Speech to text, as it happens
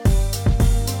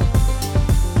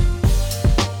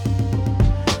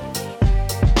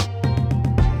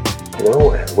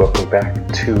welcome back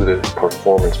to the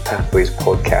Performance Pathways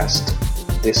podcast.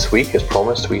 This week, as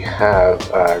promised, we have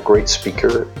a great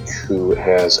speaker who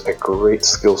has a great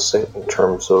skill set in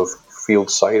terms of field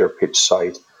side or pitch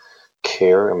side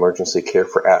care, emergency care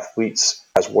for athletes,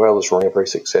 as well as running a very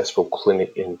successful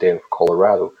clinic in Denver,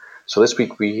 Colorado. So this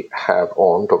week we have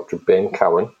on Dr. Ben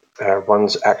Cowan,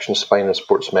 runs Action Spine and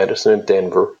Sports Medicine in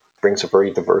Denver, brings a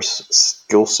very diverse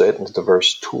skill set and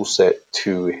diverse tool set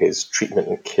to his treatment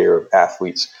and care of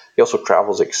athletes. He also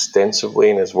travels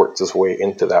extensively and has worked his way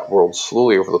into that world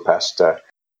slowly over the past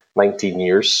 19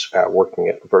 years, working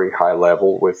at a very high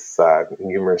level with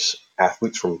numerous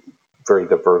athletes from very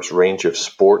diverse range of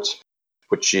sports,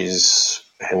 which is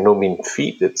no mean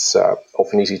feat. It's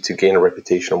often easy to gain a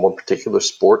reputation in one particular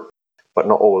sport, but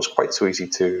not always quite so easy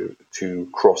to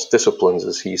cross disciplines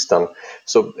as he's done.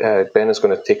 So Ben is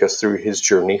going to take us through his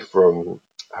journey from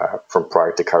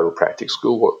prior to chiropractic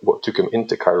school, what took him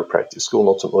into chiropractic school, and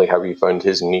ultimately how he found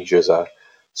his niche as a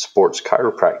sports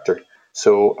chiropractor.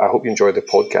 So I hope you enjoyed the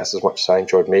podcast as much as I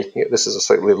enjoyed making it. This is a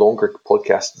slightly longer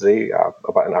podcast today,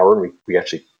 about an hour, and we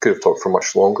actually could have talked for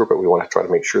much longer, but we want to try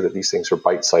to make sure that these things are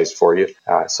bite-sized for you.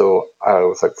 So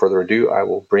without further ado, I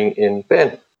will bring in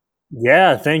Ben.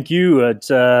 Yeah, thank you. It's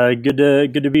good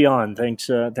to be on. Thanks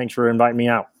for inviting me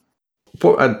out.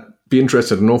 What I'd be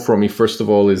interested to know from you, first of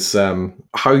all, is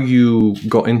how you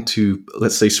got into,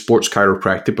 let's say, sports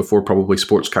chiropractic before probably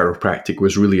sports chiropractic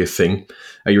was really a thing.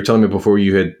 You were telling me before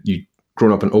you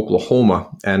grown up in Oklahoma,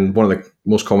 and one of the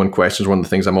most common questions, one of the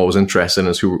things I'm always interested in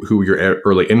is who were your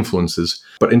early influences.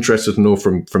 But interested to know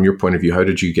from your point of view, how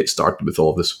did you get started with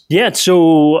all of this? Yeah,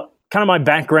 so kind of my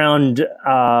background,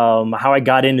 how I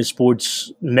got into sports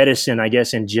medicine, I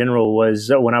guess in general, was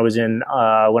when I was in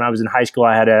high school.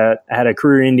 I had a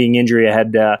career-ending injury. I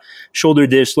had shoulder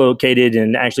dislocated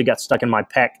and actually got stuck in my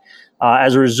pec.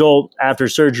 As a result, after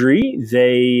surgery,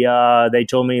 they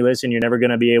told me, "Listen, you're never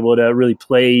going to be able to really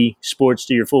play sports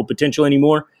to your full potential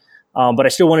anymore." But I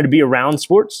still wanted to be around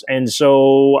sports, and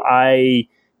so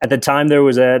at the time there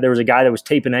was a guy that was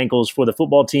taping ankles for the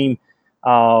football team.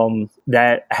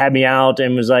 That had me out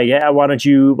and was like, "Yeah, why don't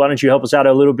you help us out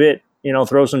a little bit?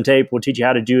 Throw some tape. We'll teach you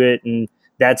how to do it." And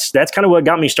that's kind of what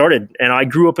got me started. And I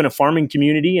grew up in a farming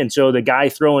community, and so the guy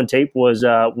throwing tape was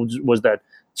the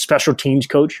special teams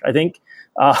coach, I think.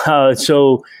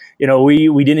 So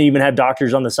we didn't even have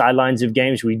doctors on the sidelines of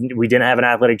games. We didn't have an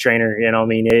athletic trainer.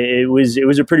 It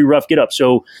was a pretty rough get up.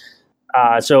 So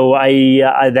that's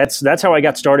how I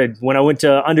got started. When I went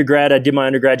to undergrad, I did my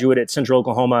undergraduate at Central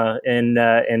Oklahoma in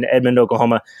Edmond,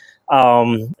 Oklahoma.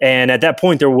 And at that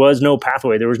point, there was no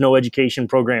pathway. There was no education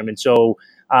program. And so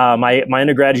my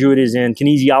undergraduate is in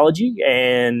kinesiology,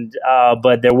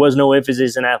 but there was no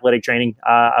emphasis in athletic training.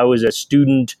 I was a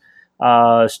student.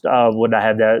 I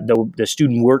have the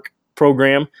student work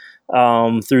program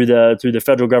through the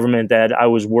federal government that I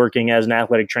was working as an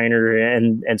athletic trainer,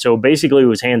 and so basically it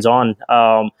was hands on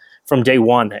from day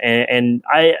one. And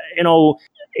I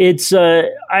think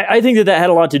that had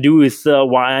a lot to do with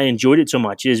why I enjoyed it so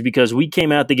much, is because we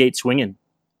came out the gate swinging,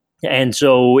 and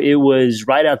so it was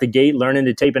right out the gate learning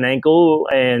to tape an ankle,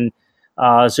 and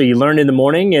so you learned in the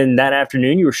morning, and that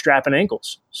afternoon you were strapping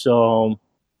ankles. So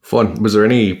fun. Was there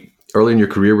any early in your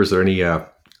career? Was there any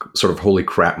sort of holy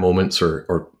crap moments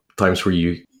or times where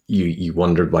you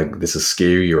wondered, like, this is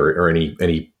scary, or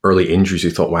any early injuries you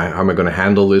thought, wow, how am I going to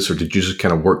handle this? Or did you just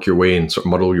kind of work your way and sort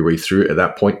of muddle your way through it at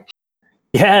that point?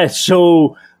 Yeah,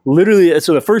 so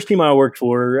the first team I worked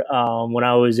for when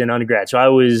I was in undergrad, so I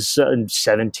was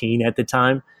 17 at the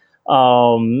time,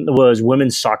 was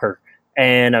women's soccer.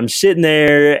 And I'm sitting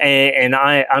there and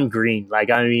I'm green. I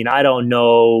don't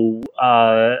know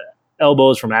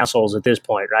elbows from assholes at this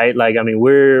point, right?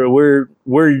 We're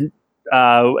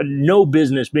no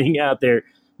business being out there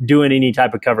doing any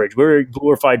type of coverage. We're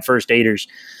glorified first aiders.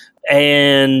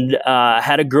 And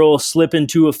had a girl slip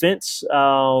into a fence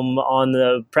on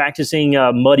the practicing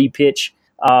muddy pitch,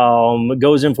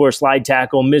 goes in for a slide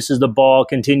tackle, misses the ball,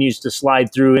 continues to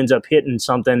slide through, ends up hitting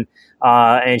something,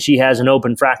 and she has an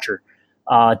open fracture.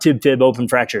 Tib open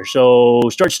fracture. So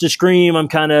starts to scream.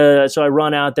 So I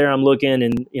run out there, I'm looking,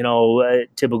 and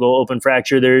typical open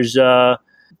fracture. There's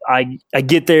I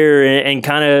get there and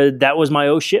kind of, that was my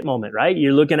oh shit moment, right?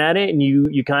 You're looking at it and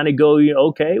you kind of go,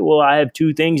 okay, well, I have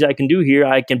two things I can do here.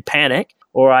 I can panic,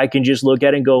 or I can just look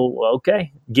at it and go,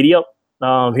 okay, giddy up.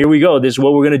 Here we go. This is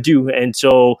what we're going to do. And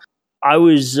so I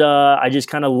just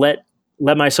kind of let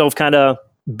myself kind of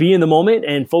be in the moment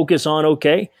and focus on,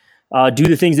 okay, do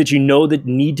the things that that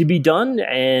need to be done,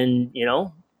 and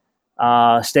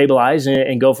stabilize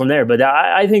and go from there. But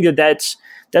I think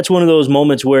that's one of those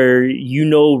moments where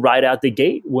right out the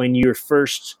gate when you're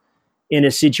first in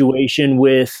a situation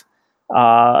with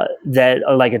that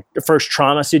like a first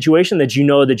trauma situation that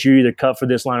that you're either cut for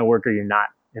this line of work or you're not,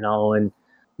 and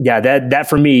yeah, that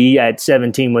for me at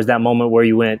 17 was that moment where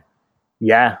you went,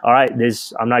 yeah, all right,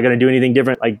 I'm not going to do anything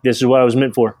different. Like this is what I was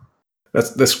meant for.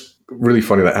 That's really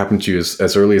funny that happened to you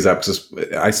as early as that, because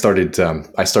I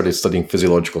started studying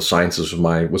physiological sciences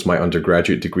was my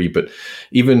undergraduate degree, but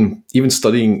even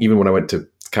when I went to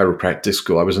chiropractic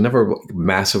school, I was never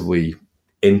massively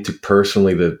into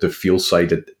personally the field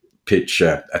side at pitch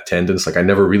attendance. Like I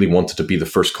never really wanted to be the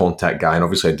first contact guy, and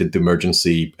obviously I did the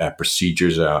emergency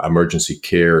procedures, emergency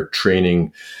care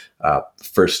training,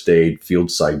 first aid,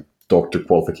 field side doctor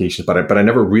qualifications, but I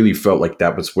never really felt like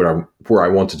that was where I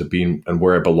wanted to be and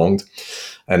where I belonged.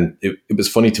 And it was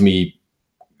funny to me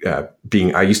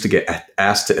I used to get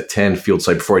asked to attend field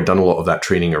side before I'd done a lot of that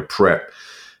training or prep.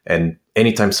 And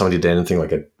anytime somebody did anything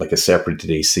like a separated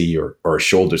AC or a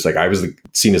shoulder, it's like I was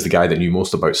seen as the guy that knew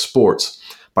most about sports,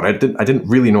 but I didn't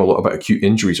really know a lot about acute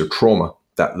injuries or trauma.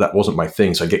 That wasn't my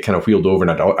thing. So I'd get kind of wheeled over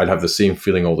and I'd have the same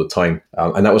feeling all the time.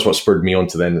 And that was what spurred me on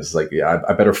to then. It's like, yeah,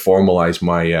 I better formalize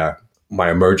my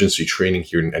emergency training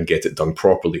here and get it done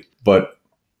properly. But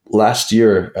last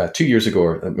year, 2 years ago,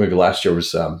 or maybe last year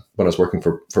was when I was working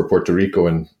for Puerto Rico,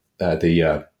 and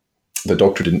the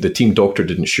team doctor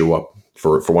didn't show up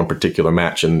for one particular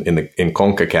match in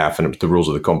CONCACAF, and the rules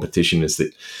of the competition is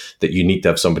that you need to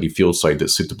have somebody field side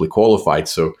that's suitably qualified.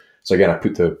 So again, I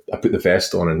put the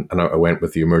vest on and I went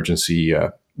with the emergency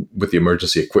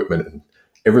equipment, and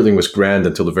everything was grand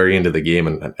until the very end of the game.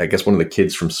 And I guess one of the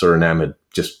kids from Suriname had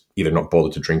just either not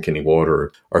bothered to drink any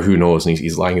water or who knows, and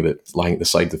he's lying at the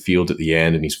side of the field at the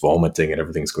end, and he's vomiting and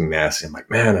everything's going nasty. I'm like,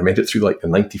 man, I made it through like the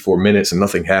 94 minutes and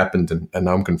nothing happened, and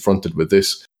now I'm confronted with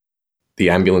this. The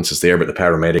ambulance is there, but the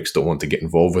paramedics don't want to get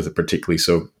involved with it particularly.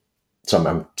 So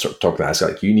I'm sort of talking to us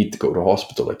like, you need to go to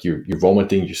hospital. Like you're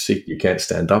vomiting, you're sick, you can't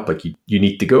stand up. Like you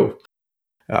need to go.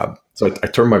 So I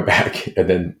turn my back, and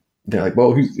then they're like,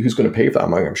 well, who's going to pay for that?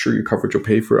 I'm like, I'm sure your coverage will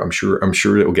pay for it. I'm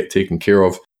sure it will get taken care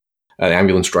of. An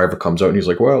ambulance driver comes out and he's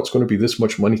like, well, it's going to be this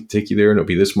much money to take you there, and it'll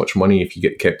be this much money if you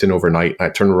get kept in overnight. And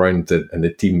I turn around and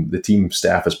the team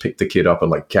staff has picked the kid up and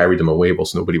like carried him away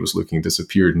whilst nobody was looking,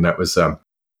 disappeared. And that was,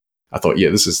 I thought, yeah,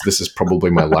 this is probably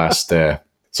my last.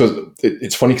 So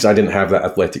it's funny because I didn't have that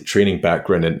athletic training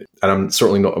background, and I'm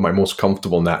certainly not my most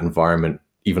comfortable in that environment,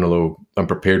 even although I'm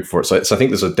prepared for it. So I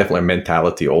think there's definitely a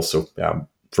mentality also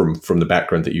from the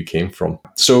background that you came from.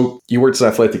 So you worked as an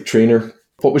athletic trainer.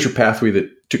 What was your pathway that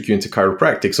took you into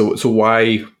chiropractic? So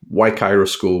why chiro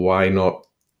school? Why not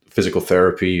physical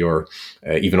therapy or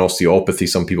even osteopathy?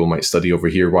 Some people might study over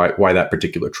here. Why that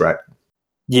particular track?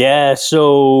 Yeah,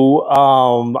 so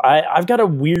I've got a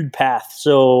weird path.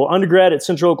 So undergrad at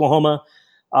Central Oklahoma.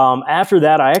 After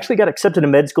that, I actually got accepted to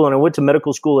med school, and I went to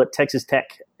medical school at Texas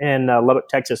Tech in Lubbock,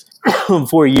 Texas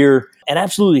for a year, and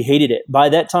absolutely hated it. By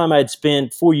that time, I had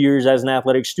spent 4 years as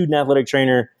an student athletic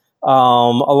trainer.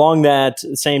 Along that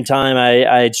same time,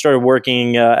 I had started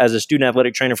working as a student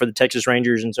athletic trainer for the Texas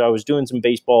Rangers, and so I was doing some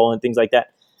baseball and things like that.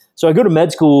 So I go to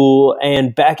med school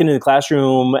and back into the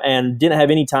classroom and didn't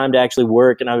have any time to actually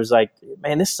work, and I was like,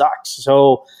 man, this sucks.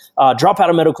 So drop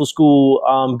out of medical school,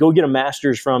 go get a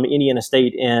master's from Indiana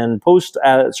State in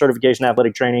post-certification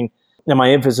athletic training, and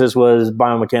my emphasis was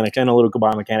biomechanics, analytical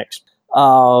biomechanics.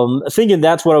 Thinking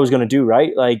that's what I was going to do,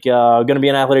 right? Like, going to be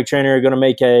an athletic trainer, going to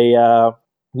make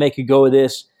a go of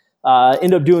this.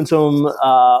 End up doing some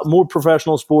more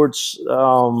professional sports,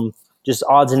 just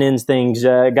odds and ends things.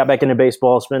 Got back into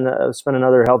baseball, spent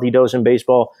another healthy dose in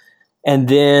baseball. And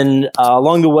then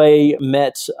along the way,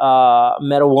 met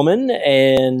a woman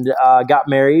and got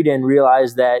married, and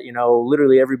realized that,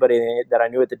 literally everybody that I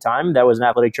knew at the time that was an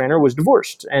athletic trainer was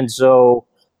divorced. And so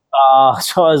I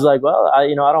was like, well, I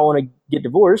don't want to get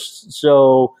divorced.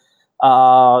 So,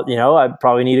 I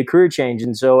probably need a career change.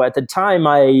 And so at the time,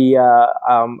 I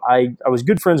was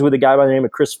good friends with a guy by the name of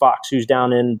Chris Fox, who's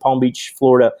down in Palm Beach,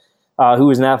 Florida, who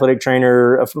was an athletic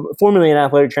trainer, formerly an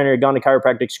athletic trainer, had gone to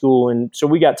chiropractic school. And so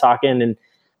we got talking and,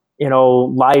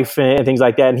 life and things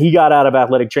like that. And he got out of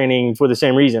athletic training for the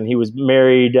same reason. He was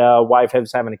married, wife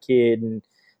was having a kid and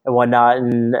whatnot.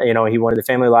 And, he wanted the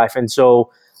family life. And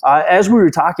so as we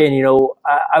were talking,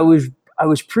 I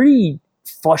was pretty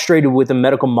frustrated with the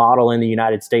medical model in the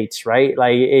United States, right?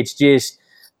 Like it's just,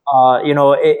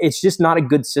 it's just not a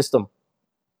good system.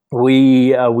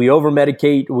 We over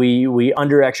medicate, we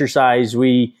under exercise,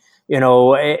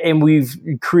 and we've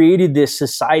created this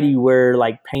society where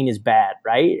like pain is bad,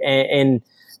 right? And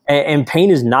And pain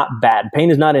is not bad.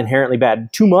 Pain is not inherently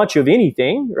bad. Too much of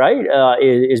anything, right,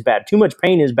 is bad. Too much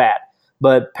pain is bad.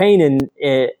 But pain in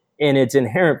its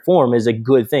inherent form is a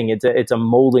good thing. It's a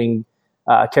molding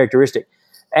characteristic.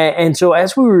 And so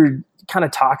as we were kind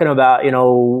of talking about,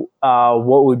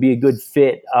 what would be a good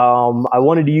fit, I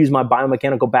wanted to use my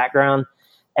biomechanical background,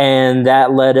 and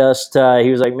that led us to, he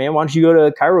was like, man, why don't you go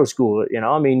to chiro school?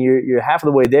 I mean, you're half of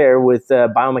the way there with the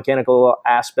biomechanical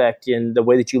aspect and the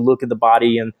way that you look at the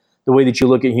body and the way that you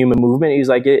look at human movement. He's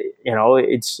like,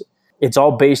 it's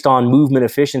all based on movement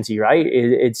efficiency, right?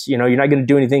 It's, you're not going to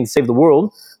do anything to save the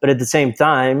world, but at the same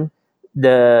time,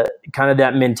 the kind of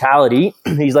that mentality,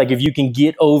 he's like, if you can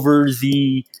get over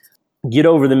the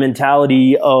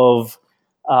mentality of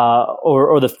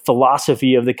or the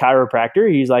philosophy of the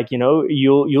chiropractor, he's like,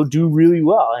 you'll do really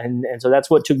well. And so that's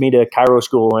what took me to chiro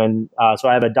school. And so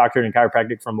I have a doctorate in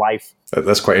chiropractic from Life.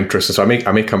 That's quite interesting. So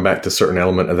I may come back to a certain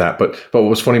element of that. But what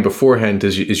was funny beforehand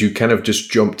is you kind of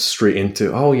just jumped straight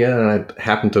into, oh yeah, and I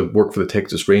happened to work for the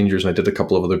Texas Rangers, and I did a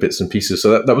couple of other bits and pieces.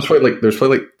 So that was there's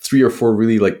probably like 3 or 4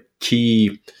 really like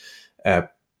key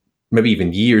maybe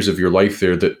even years of your life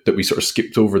there that we sort of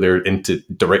skipped over there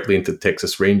directly into the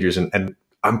Texas Rangers. And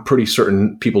I'm pretty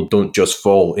certain people don't just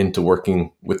fall into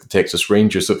working with the Texas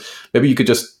Rangers. So maybe you could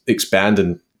just expand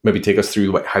and maybe take us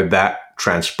through how that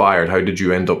transpired. How did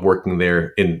you end up working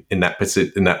there in that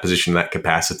position, in that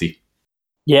capacity?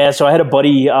 Yeah, so I had a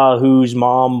buddy whose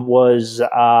mom was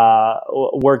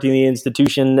working the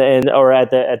institution or at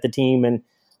the team, and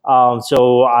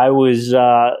so I was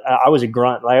a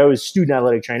grunt. Like, I was a student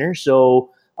athletic trainer, so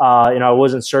I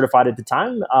wasn't certified at the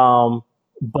time,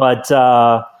 but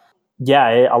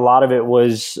yeah, a lot of it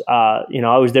was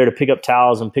I was there to pick up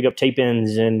towels and pick up tape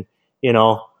ins and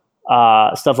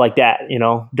stuff like that,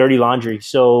 dirty laundry.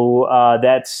 So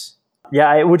that's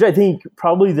which I think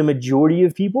probably the majority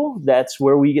of people, that's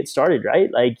where we get started,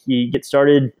 right? Like, you get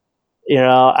started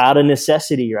out of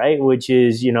necessity, right? Which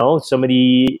is,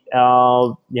 somebody,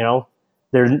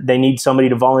 they need somebody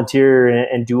to volunteer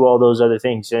and do all those other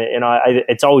things. And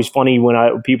it's always funny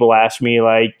when people ask me,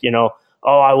 like,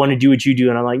 oh, I want to do what you do.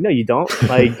 And I'm like, no, you don't.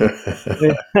 Like,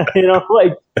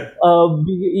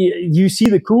 you see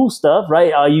the cool stuff,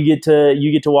 right? You get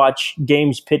to watch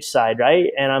games pitch side, right?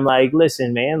 And I'm like,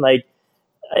 listen, man, like,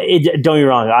 don't get me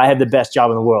wrong, I have the best job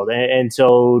in the world. And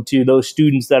so to those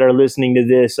students that are listening to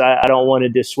this, I don't want to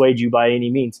dissuade you by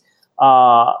any means.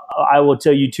 I will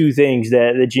tell you 2 things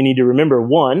that you need to remember.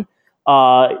 One,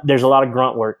 there's a lot of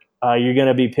grunt work. You're going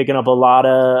to be picking up a lot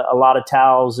of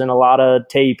towels and a lot of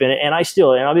tape. And I've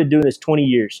been doing this 20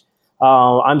 years.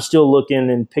 I'm still looking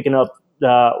and picking up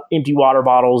empty water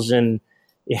bottles, and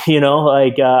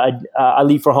I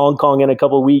leave for Hong Kong in a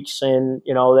couple of weeks, and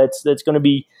that's going to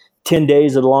be 10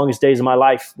 days of the longest days of my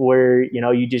life, where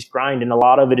you just grind, and a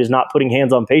lot of it is not putting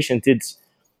hands on patients. It's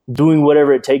doing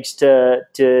whatever it takes to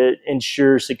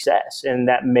ensure success, and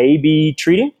that may be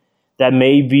treating, that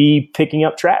may be picking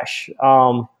up trash.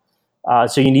 So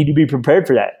you need to be prepared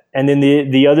for that. And then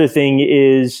the other thing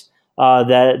is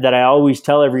that I always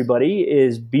tell everybody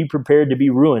is be prepared to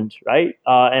be ruined, right?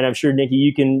 And I'm sure, Nikki,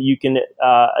 you can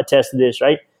attest to this,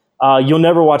 right? You'll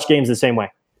never watch games the same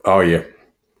way. Oh yeah.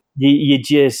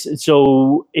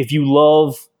 So if you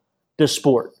love the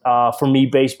sport, for me,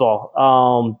 baseball,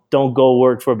 don't go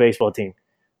work for a baseball team,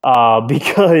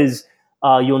 because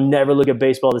you'll never look at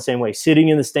baseball the same way. Sitting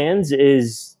in the stands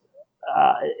is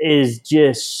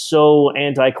just so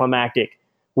anticlimactic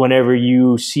whenever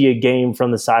you see a game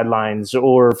from the sidelines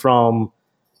or from,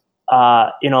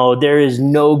 there is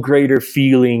no greater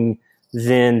feeling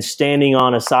than standing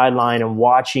on a sideline and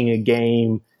watching a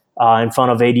game in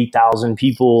front of 80,000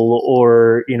 people,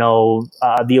 or,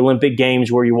 the Olympic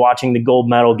Games where you're watching the gold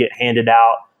medal get handed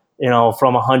out,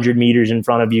 from 100 meters in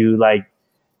front of you. Like,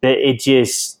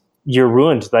 you're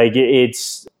ruined. Like,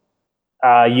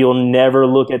 you'll never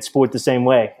look at sport the same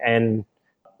way. And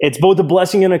it's both a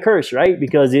blessing and a curse, right?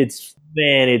 Because it's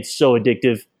so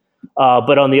addictive.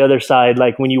 But on the other side,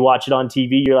 like, when you watch it on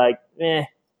TV, you're like, eh.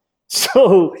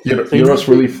 So, what's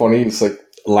really funny? It's like,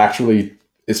 laterally,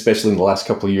 especially in the last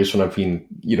couple of years when I've been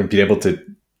able to,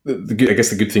 I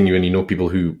guess the good thing, people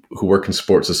who work in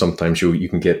sports is sometimes you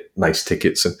can get nice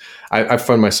tickets. And I've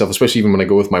found myself, especially even when I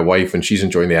go with my wife and she's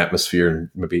enjoying the atmosphere and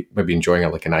maybe enjoying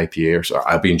like an IPA, or so,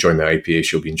 I'll be enjoying the IPA,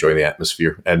 she'll be enjoying the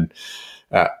atmosphere. And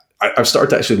I've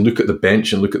started to actually look at the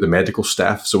bench and look at the medical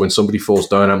staff. So when somebody falls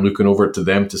down, I'm looking over to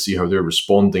them to see how they're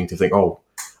responding, to think, oh,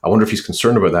 I wonder if he's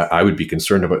concerned about that. I would be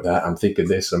concerned about that. I'm thinking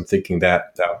this, I'm thinking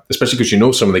that. Especially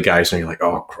because some of the guys and you're like,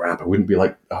 oh crap, I wouldn't be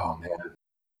like, oh man.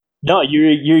 No,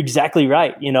 you're exactly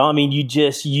right. I mean,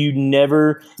 you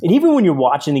never, and even when you're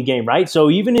watching the game, right? So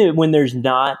even when there's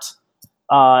not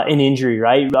an injury,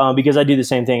 right? Because I do the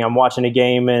same thing. I'm watching a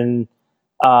game and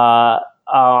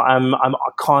I'm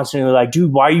constantly like,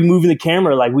 dude, why are you moving the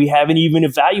camera? Like, we haven't even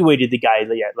evaluated the guy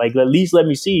yet. Like, at least let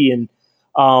me see. And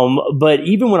but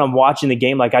even when I'm watching the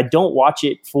game, like, I don't watch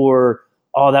it for,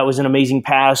 oh, that was an amazing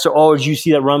pass, or oh, did you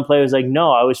see that run play? I was like,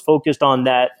 no, I was focused on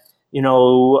that.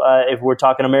 If we're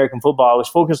talking American football, I was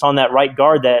focused on that right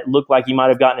guard that looked like he might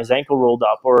have gotten his ankle rolled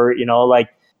up, or like.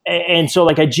 And so,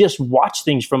 like, I just watch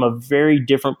things from a very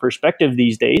different perspective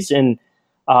these days, and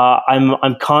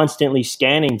I'm constantly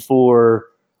scanning for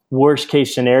worst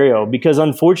case scenario, because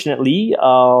unfortunately,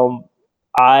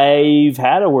 I've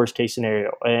had a worst case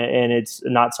scenario, and it's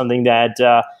not something that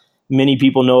many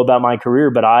people know about my career.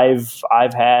 But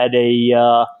I've had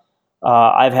a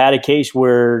case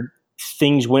where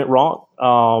things went wrong,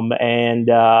 and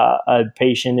a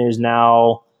patient is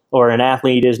now, or an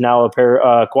athlete is now,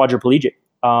 quadriplegic.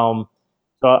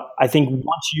 So I think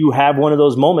once you have one of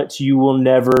those moments, you will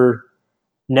never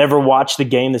watch the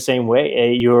game the same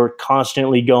way. You're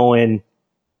constantly going,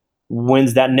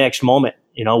 when's that next moment?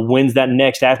 When's that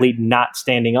next athlete not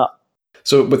standing up?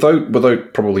 So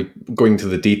without probably going to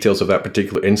the details of that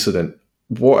particular incident,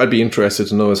 what I'd be interested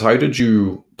to know is, how did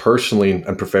you personally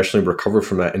and professionally recover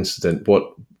from that incident?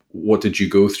 What did you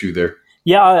go through there?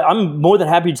 Yeah, I'm more than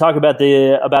happy to talk about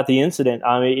the incident.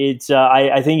 I mean, it's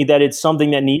I think that it's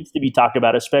something that needs to be talked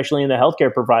about, especially in the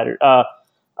healthcare provider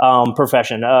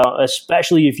profession,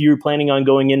 especially if you're planning on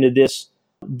going into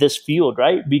this field,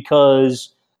 right? Because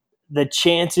the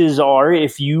chances are,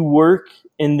 if you work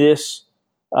in this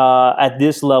at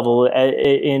this level,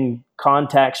 in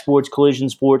contact sports, collision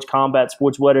sports, combat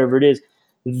sports, whatever it is,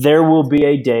 there will be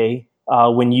a day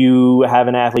when you have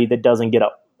an athlete that doesn't get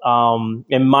up.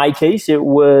 In my case, it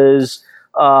was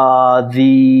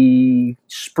the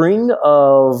spring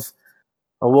of,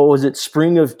 what was it?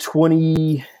 Spring of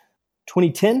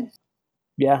 2010.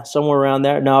 Yeah, somewhere around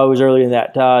there. No, it was earlier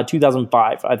than that.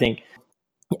 2005, I think.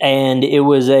 And it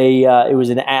was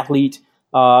an athlete.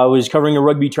 I was covering a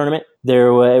rugby tournament.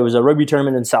 It was a rugby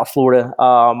tournament in South Florida.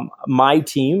 My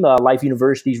team, Life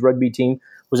University's rugby team,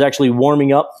 was actually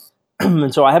warming up,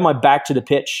 and so I had my back to the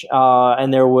pitch.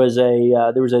 And there was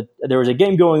a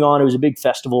game going on. It was a big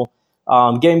festival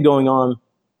game going on,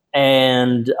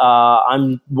 and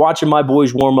I'm watching my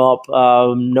boys warm up.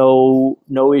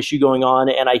 No issue going on,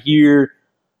 and I hear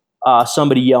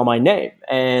somebody yell my name,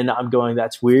 and I'm going,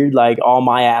 that's weird. Like, all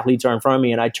my athletes are in front of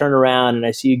me, and I turn around and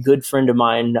I see a good friend of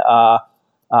mine.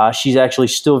 She's actually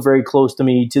still very close to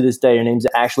me to this day. Her name's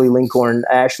Ashley Lincoln.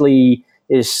 Ashley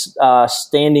is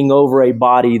standing over a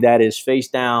body that is face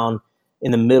down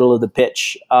in the middle of the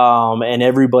pitch, and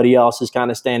everybody else is kind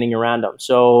of standing around them.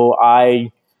 So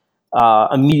I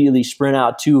immediately sprint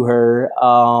out to her.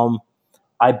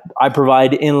 I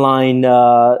provide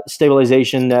inline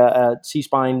stabilization,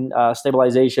 C-spine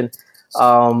stabilization.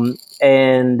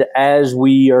 And as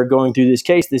we are going through this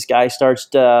case, this guy starts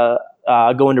to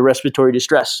go into respiratory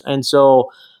distress. And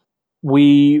so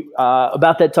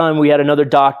about that time, we had another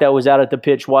doc that was out at the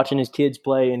pitch watching his kids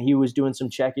play, and he was doing some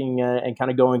checking and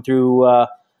kind of going through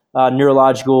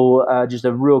neurological, just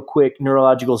a real quick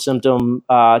neurological symptom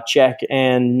check,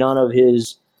 and none of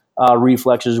his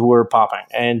reflexes were popping.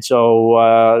 And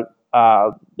so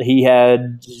he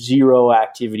had zero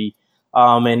activity.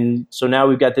 And so now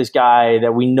we've got this guy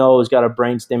that we know has got a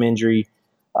brainstem injury,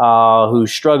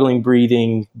 who's struggling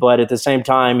breathing, but at the same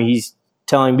time, he's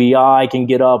telling me, I can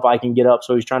get up.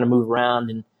 So he's trying to move around,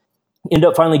 and end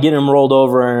up finally getting him rolled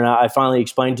over. And I finally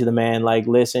explained to the man, like,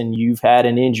 listen, you've had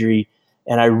an injury,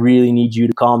 and I really need you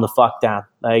to calm the fuck down.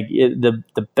 Like,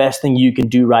 the best thing you can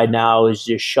do right now is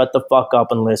just shut the fuck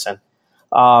up and listen.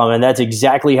 And that's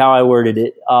exactly how I worded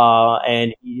it.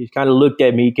 And he just kind of looked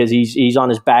at me, because he's on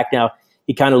his back now.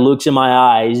 He kind of looks in my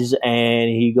eyes and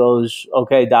he goes,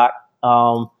 okay, doc.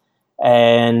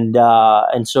 And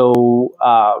so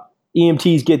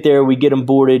EMTs get there, we get him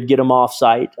boarded, get him off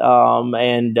site.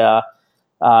 And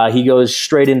he goes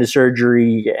straight into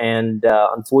surgery, and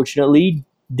unfortunately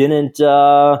didn't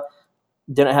have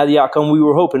the outcome we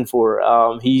were hoping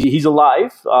for. He's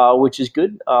alive, which is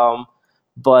good.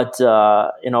 But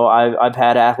I've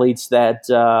had athletes that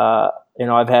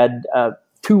I've had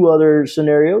two other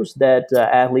scenarios that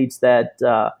athletes that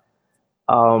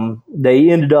they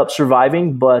ended up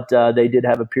surviving, but they did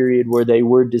have a period where they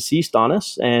were deceased on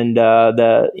us, and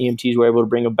the EMTs were able to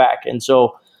bring them back. And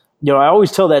so, I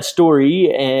always tell that story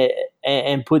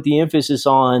and put the emphasis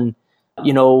on,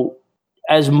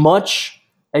 as much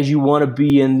as you want to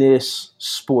be in this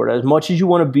sport, as much as you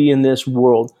want to be in this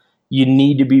world, you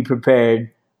need to be prepared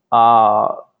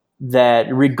that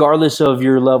regardless of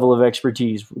your level of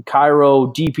expertise,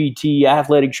 chiro, DPT,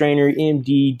 athletic trainer,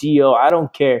 MD, DO, I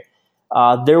don't care.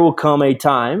 There will come a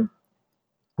time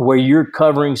where you're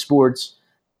covering sports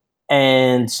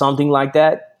and something like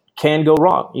that can go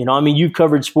wrong. You know, I mean, you've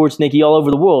covered sports, Nikki, all over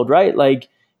the world, right? Like,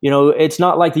 you know, it's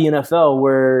not like the NFL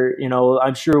where, you know,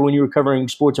 I'm sure when you were covering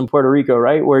sports in Puerto Rico,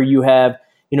 right, where you have,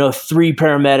 you know, 3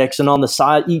 paramedics and on the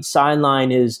side, each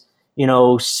sideline is, you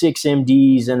know, 6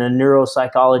 MDs and a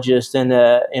neuropsychologist and,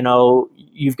 you know,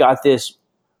 you've got this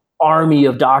army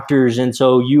of doctors. And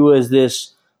so you as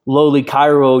this lowly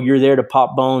chiro, you're there to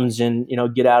pop bones and, you know,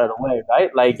 get out of the way,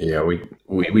 right? Like, yeah,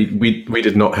 we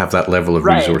did not have that level of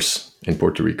resource in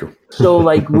Puerto Rico. So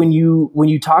like when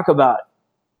you talk about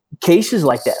cases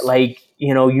like that, like,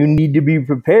 you know, you need to be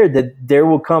prepared that there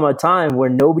will come a time where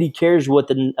nobody cares what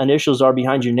the initials are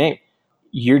behind your name.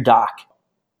 You're Doc.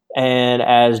 And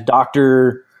as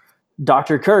Dr.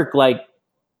 Kirk, like,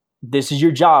 this is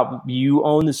your job. You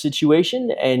own the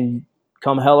situation, and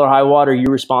come hell or high water,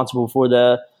 you're responsible for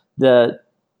the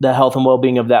health and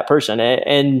well-being of that person.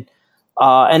 And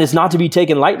it's not to be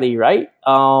taken lightly, right?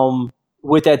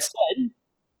 With that said,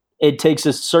 it takes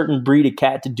a certain breed of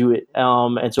cat to do it.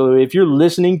 And so if you're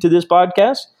listening to this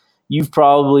podcast, you've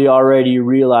probably already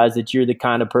realized that you're the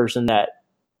kind of person that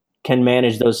can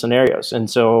manage those scenarios. And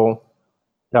so,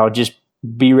 you know, just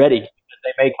be ready because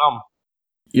they may come.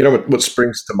 You know what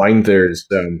springs to mind there is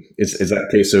that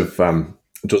case of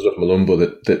Joseph Malumbo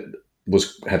that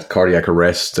had cardiac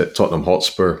arrest at Tottenham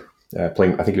Hotspur,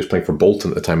 playing. I think he was playing for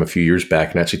Bolton at the time a few years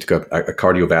back, and actually took a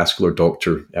cardiovascular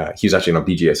doctor. He was actually on a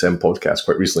BGSM podcast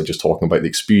quite recently, just talking about the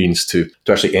experience to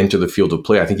actually enter the field of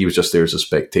play. I think he was just there as a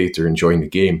spectator enjoying the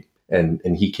game, and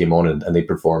he came on and they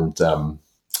performed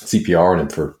CPR on him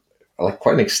for like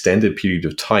quite an extended period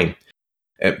of time.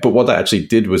 But what that actually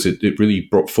did was it really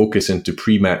brought focus into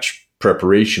pre-match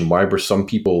preparation. Why were some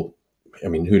people, I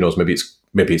mean, who knows, maybe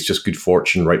it's just good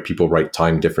fortune, right people, right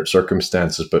time, different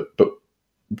circumstances, but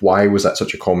why was that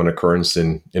such a common occurrence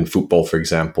in football, for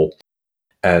example?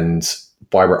 And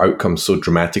why were outcomes so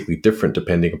dramatically different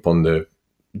depending upon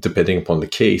the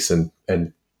case? And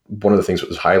one of the things that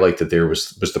was highlighted there was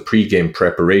the pre-game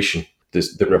preparation.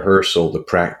 The rehearsal, the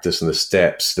practice, and the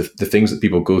steps, the things that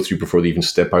people go through before they even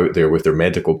step out there with their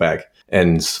medical bag.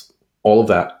 And all of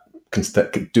that,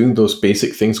 doing those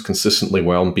basic things consistently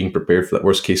well and being prepared for that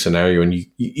worst case scenario, and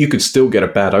you could still get a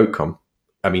bad outcome.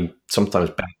 I mean, sometimes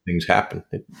bad things happen.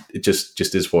 It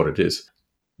just is what it is.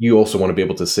 You also want to be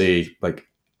able to say, like,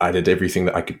 I did everything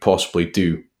that I could possibly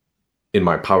do in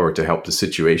my power to help the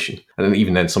situation. And then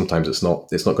even then, sometimes it's not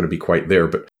going to be quite there.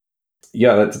 But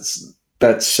yeah,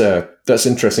 that's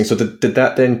interesting. So did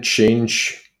that then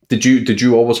change? Did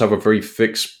you always have a very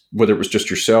fixed, whether it was just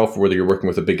yourself or whether you're working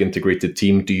with a big integrated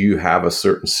team, do you have a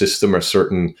certain system or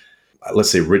certain,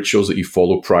 let's say, rituals that you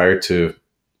follow prior to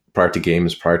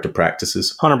games, prior to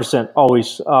practices? 100%,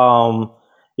 always.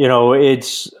 You know,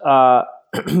 it's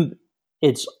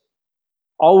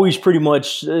always pretty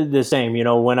much the same. You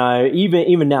know, when I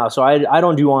even now, so I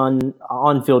don't do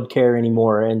on-field care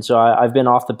anymore, and so I've been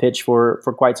off the pitch for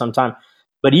quite some time.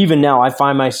 But even now, I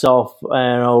find myself, you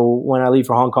know, when I leave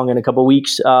for Hong Kong in a couple of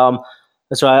weeks.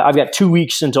 So I've got 2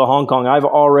 weeks until Hong Kong. I've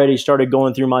already started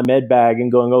going through my med bag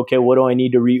and going, okay, what do I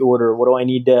need to reorder? What do I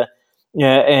need to?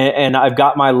 Yeah, and I've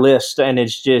got my list, and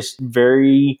it's just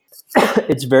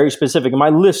it's very specific. And my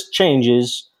list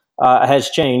has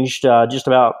changed just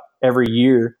about every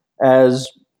year as,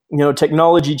 you know,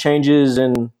 technology changes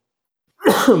and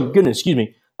goodness, excuse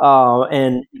me,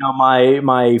 and, you know,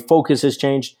 my focus has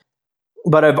changed.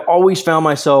 But I've always found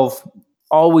myself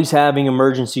always having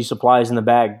emergency supplies in the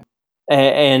bag.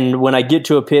 And when I get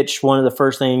to a pitch, one of the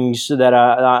first things that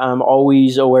I'm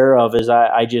always aware of is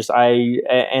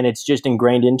and it's just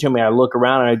ingrained into me. I look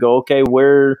around and I go, okay,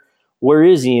 where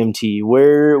is EMT?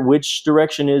 Which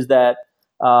direction is that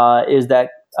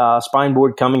spine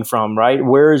board coming from? Right?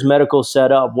 Where is medical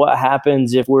set up? What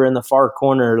happens if we're in the far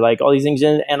corner? Like all these things,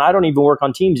 and I don't even work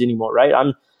on teams anymore. Right?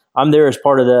 I'm there as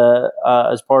part of the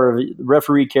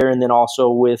referee care, and then also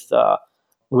with the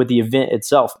event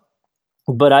itself.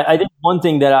 But I think one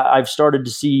thing that I've started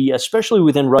to see, especially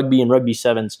within rugby and rugby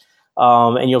sevens,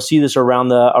 and you'll see this around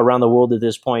the world at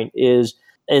this point, is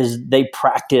they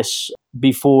practice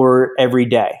before every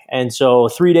day. And so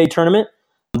 3-day tournament,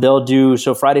 they'll do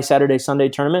so Friday, Saturday, Sunday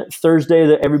tournament.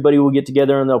 Thursday, everybody will get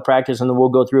together and they'll practice, and then we'll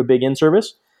go through a big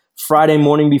in-service. Friday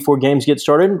morning before games get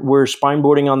started, we're spine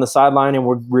boarding on the sideline and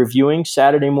we're reviewing.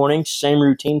 Saturday morning, same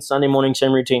routine. Sunday morning,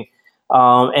 same routine.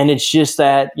 And it's just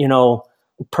that, you know,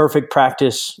 perfect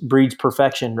practice breeds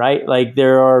perfection, right? Like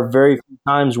there are very few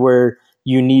times where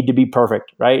you need to be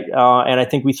perfect, right? And I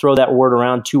think we throw that word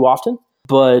around too often.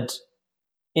 But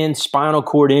in spinal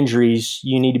cord injuries,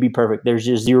 you need to be perfect. There's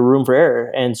just zero room for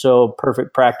error. And so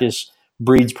perfect practice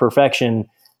breeds perfection.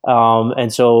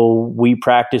 And so we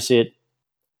practice it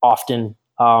often.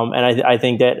 And I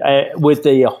think that with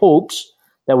the hopes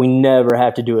that we never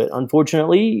have to do it.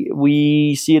 Unfortunately,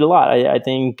 we see it a lot. I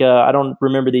think, I don't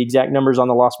remember the exact numbers on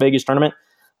the Las Vegas tournament,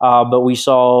 but we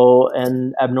saw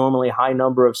an abnormally high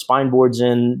number of spine boards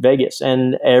in Vegas.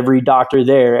 And every doctor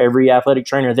there, every athletic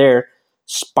trainer there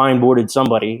spine boarded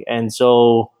somebody. And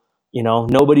so,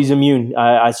 nobody's immune.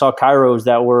 I saw chiros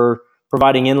that were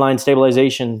providing inline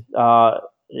stabilization.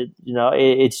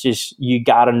 It's just, you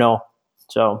got to know.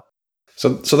 So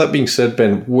that being said,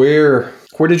 Ben, where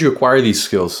did you acquire these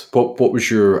skills? What was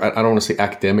your, I don't want to say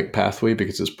academic pathway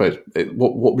because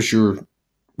what was your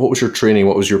training?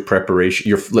 What was your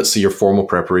preparation? Let's say your formal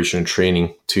preparation and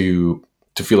training to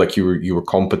feel like you were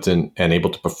competent and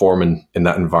able to perform in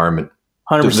that environment.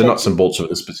 100%. The nuts and bolts of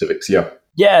the specifics. Yeah.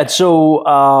 Yeah. So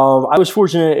I was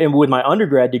fortunate with my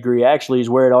undergrad degree. Actually, is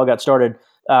where it all got started.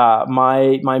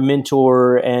 My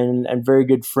mentor and very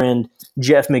good friend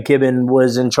Jeff McKibben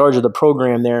was in charge of the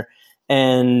program there,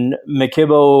 and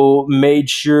McKibben made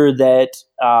sure that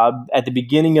at the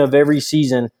beginning of every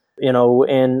season,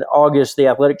 in August, the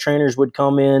athletic trainers would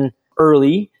come in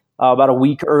early, about a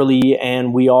week early,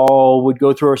 and we all would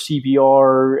go through our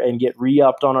CPR and get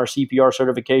re-upped on our CPR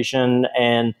certification,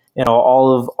 and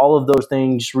all of those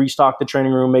things. Restock the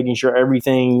training room, making sure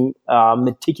everything,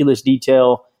 meticulous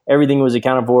detail. Everything was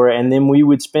accounted for, and then we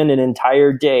would spend an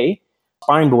entire day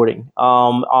spine boarding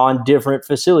on different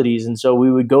facilities. And so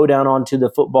we would go down onto the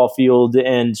football field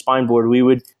and spine board. We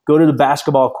would go to the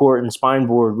basketball court and spine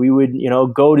board. We would,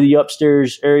 go to the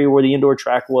upstairs area where the indoor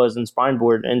track was and spine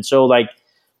board. And so,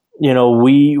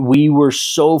 we were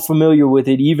so familiar with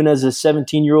it, even as a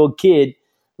 17-year-old kid.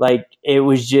 Like it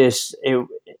was just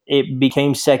it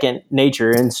became second nature.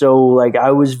 And so,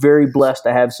 I was very blessed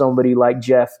to have somebody like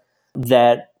Jeff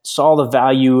that saw the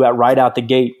value right out the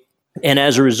gate. And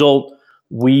as a result,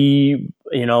 we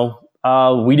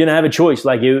didn't have a choice.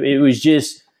 Like it was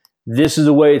just, this is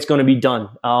the way it's going to be done.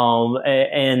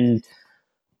 And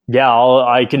yeah,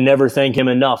 I can never thank him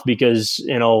enough because,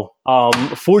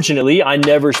 fortunately I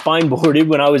never spine boarded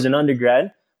when I was an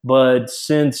undergrad, but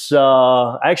since,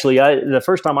 the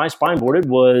first time I spine boarded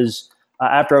was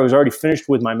after I was already finished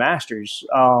with my master's.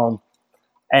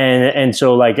 And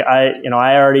so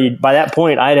I already, by that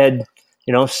point I'd had,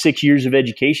 6 years of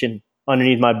education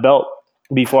underneath my belt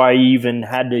before I even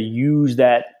had to use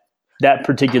that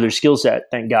particular skill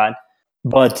set. Thank God.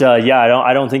 But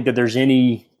I don't think that there's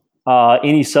any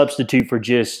substitute for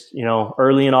just,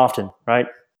 early and often. Right.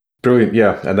 Brilliant.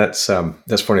 Yeah. And that's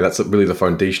funny. That's really the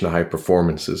foundation of high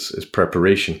performance is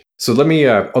preparation. So let me,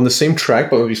 on the same track,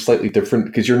 but maybe slightly different,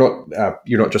 because you're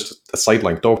not just a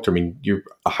sideline doctor. I mean, you're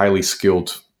a highly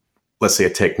skilled, let's say a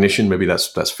technician, maybe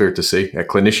that's fair to say, a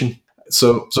clinician.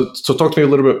 So talk to me a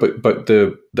little bit about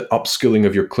the upskilling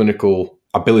of your clinical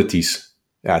abilities.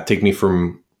 Take me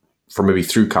from maybe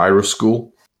through chiro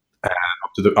school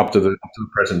up to the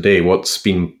present day. What's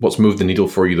moved the needle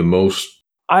for you the most?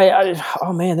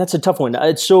 Oh man, that's a tough one.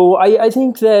 So I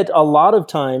think that a lot of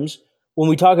times when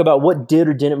we talk about what did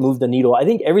or didn't move the needle, I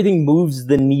think everything moves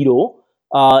the needle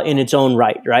in its own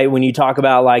right? When you talk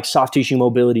about soft tissue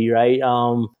mobility, right?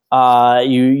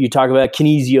 You talk about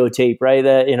kinesio tape, right?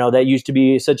 That used to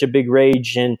be such a big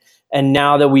rage, and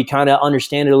now that we kind of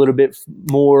understand it a little bit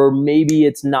more, maybe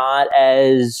it's not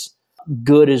as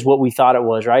good as what we thought it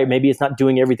was, right? Maybe it's not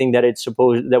doing everything that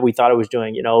that we thought it was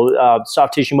doing.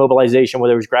 Soft tissue mobilization,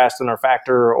 whether it was Graston or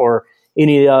Factor or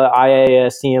any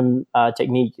IASTM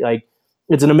technique,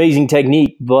 it's an amazing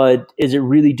technique, but is it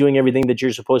really doing everything that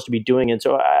you're supposed to be doing? And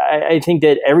so I think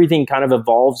that everything kind of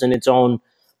evolves in its own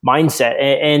mindset.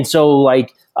 And so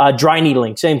dry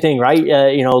needling, same thing, right?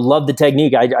 Love the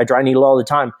technique. I dry needle all the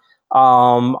time.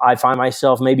 I find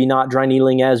myself maybe not dry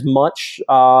needling as much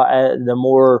the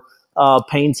more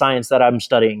pain science that I'm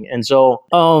studying. And so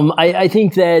I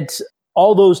think that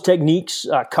all those techniques,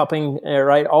 cupping,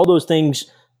 right, all those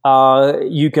things,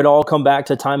 you could all come back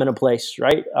to time and a place,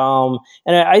 right?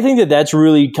 And I think that that's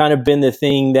really kind of been the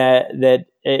thing that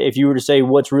if you were to say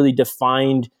what's really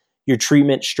defined your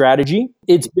treatment strategy,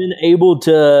 it's been able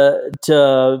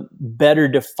to better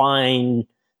define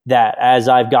that as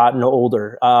I've gotten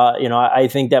older. I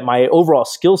think that my overall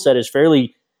skill set is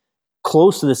fairly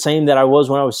close to the same that I was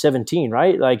when I was 17,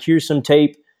 right? Here's some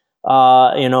tape,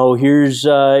 here's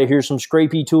some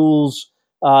scrapey tools,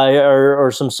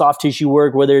 or some soft tissue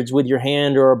work, whether it's with your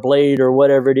hand or a blade or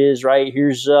whatever it is, right?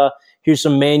 Here's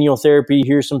some manual therapy.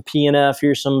 Here's some PNF.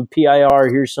 Here's some PIR.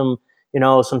 Here's some,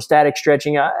 some static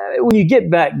stretching. When you get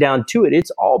back down to it,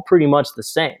 it's all pretty much the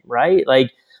same, right?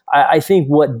 Like, I think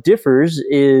what differs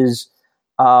is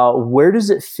where does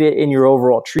it fit in your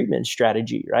overall treatment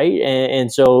strategy, right?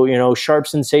 And so, sharp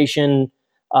sensation,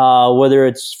 whether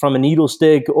it's from a needle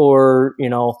stick or,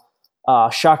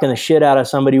 shocking the shit out of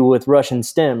somebody with Russian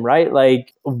stem, right?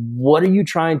 Like, what are you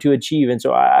trying to achieve? And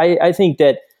so I think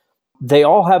that they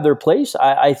all have their place.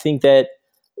 I think that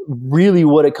really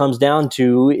what it comes down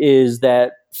to is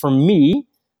that for me,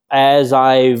 as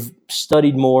I've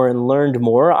studied more and learned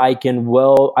more, I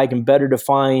can better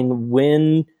define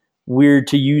when we're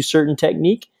to use certain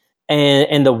technique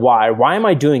and the why. Why am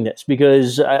I doing this?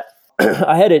 Because I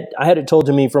had it told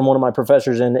to me from one of my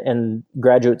professors in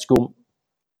graduate school.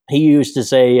 He used to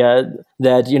say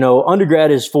that undergrad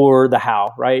is for the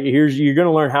how, right? You're going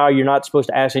to learn how. You're not supposed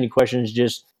to ask any questions.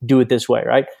 Just do it this way,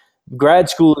 right? Grad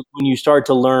school is when you start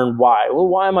to learn why. Well,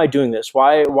 why am I doing this?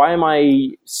 Why am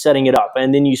I setting it up?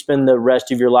 And then you spend the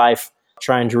rest of your life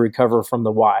trying to recover from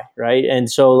the why, right?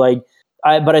 And so,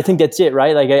 but I think that's it,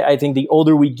 right? Like, I think the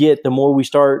older we get, the more we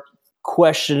start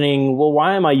questioning, well,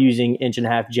 why am I using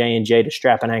 1.5 J&J to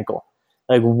strap an ankle?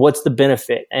 Like, what's the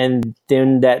benefit? And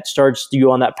then that starts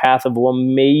you on that path of, well,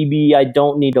 maybe I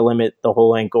don't need to limit the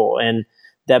whole ankle. And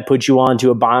that puts you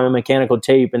onto a biomechanical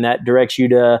tape, and that directs you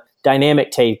to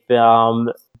dynamic tape.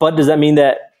 But does that mean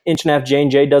that 1.5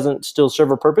 J&J doesn't still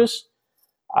serve a purpose?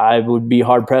 I would be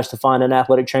hard pressed to find an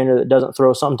athletic trainer that doesn't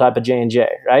throw some type of J&J,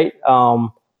 right?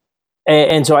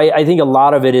 And so I think a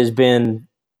lot of it has been,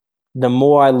 the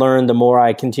more I learn, the more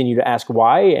I continue to ask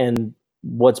why. And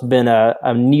what's been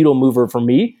a needle mover for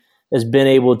me has been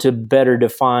able to better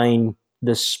define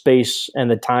the space and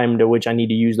the time to which I need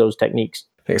to use those techniques.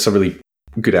 I think it's a really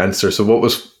good answer. So what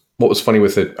was funny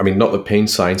with it, I mean, not that pain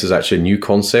science is actually a new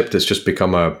concept, it's just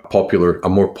become a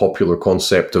more popular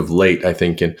concept of late, I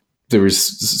think. And there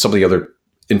is some of the other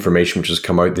information which has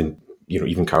come out in,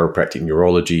 even chiropractic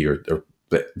neurology or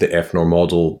the FNOR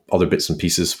model, other bits and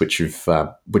pieces which have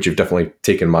definitely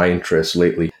taken my interest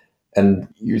lately. And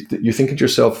you're thinking to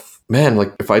yourself, man,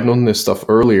 like, if I'd known this stuff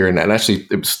earlier, and actually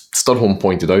it was Studholm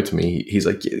pointed out to me, he's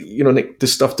like, Nick,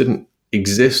 this stuff didn't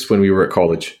exist when we were at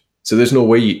college. So there's no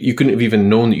way you couldn't have even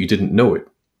known that you didn't know it.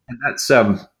 And that's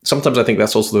sometimes I think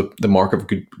that's also the mark of a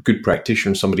good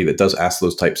practitioner, somebody that does ask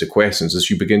those types of questions, is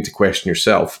you begin to question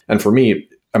yourself. And for me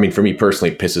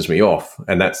personally, it pisses me off,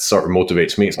 and that sort of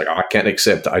motivates me. It's like, I can't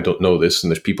accept that I don't know this, and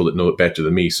there's people that know it better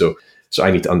than me. So I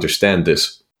need to understand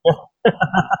this.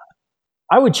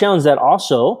 I would challenge that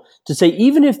also to say,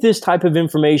 even if this type of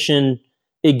information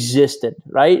existed,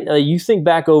 right? You think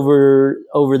back over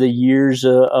the years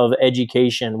of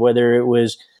education, whether it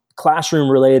was classroom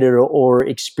related or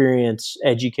experience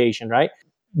education, right?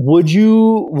 Would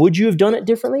you have done it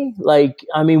differently? Like,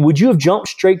 I mean, would you have jumped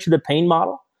straight to the pain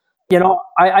model?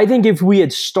 I think if we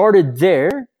had started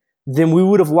there, then we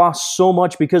would have lost so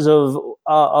much because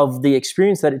of the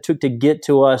experience that it took to get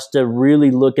to us to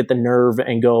really look at the nerve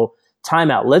and go,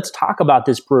 time out. Let's talk about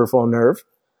this peripheral nerve.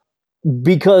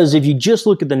 Because if you just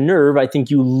look at the nerve, I think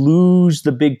you lose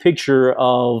the big picture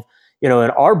of, in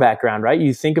our background, right?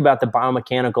 You think about the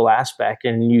biomechanical aspect,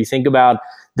 and you think about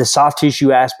the soft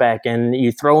tissue aspect, and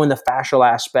you throw in the fascial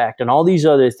aspect and all these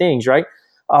other things, right?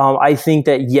 I think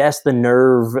that, yes, the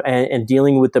nerve and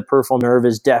dealing with the peripheral nerve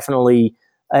is definitely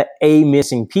a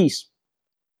missing piece.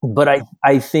 But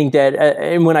I think that,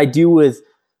 and when I deal with,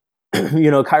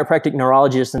 chiropractic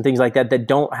neurologists and things like that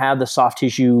don't have the soft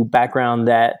tissue background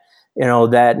that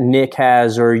Nick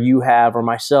has, or you have, or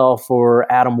myself,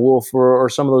 or Adam Wolf, or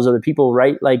some of those other people,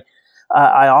 right? Like,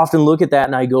 I often look at that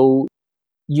and I go,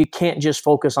 you can't just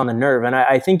focus on the nerve. And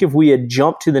I think if we had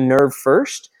jumped to the nerve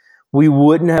first, we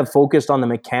wouldn't have focused on the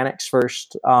mechanics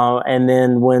first. And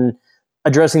then when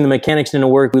addressing the mechanics didn't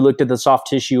work, we looked at the soft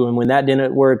tissue. And when that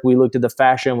didn't work, we looked at the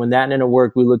fascia. And when that didn't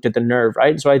work, we looked at the nerve,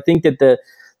 right? So I think that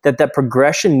that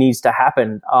progression needs to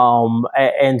happen.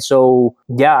 And so,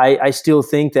 yeah, I still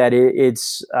think that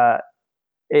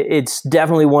it's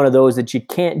definitely one of those that you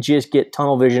can't just get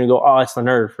tunnel vision and go, oh, it's the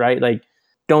nerve, right? Like,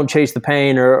 don't chase the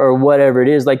pain or whatever it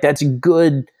is. Like, that's a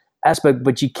good aspect,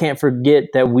 but you can't forget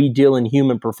that we deal in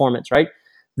human performance, right?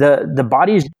 The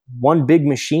body is one big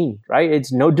machine, right?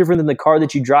 It's no different than the car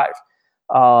that you drive.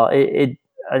 It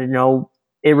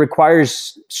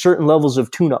requires certain levels of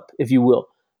tune-up, if you will.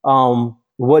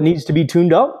 What needs to be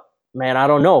tuned up? Man, I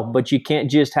don't know. But you can't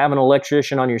just have an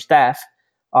electrician on your staff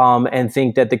and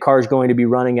think that the car is going to be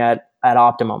running at at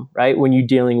optimum, right? When you're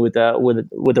dealing with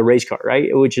a race car, right?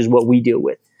 Which is what we deal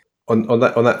with. On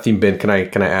that theme, Ben, can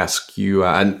I ask you?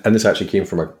 And this actually came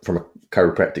from a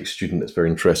chiropractic student that's very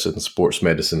interested in sports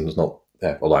medicine. It's not,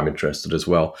 although I'm interested as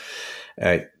well.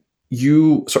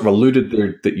 You sort of alluded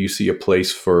there that you see a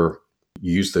place for,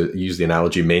 use the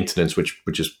analogy maintenance,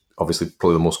 which is obviously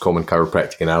probably the most common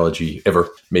chiropractic analogy ever,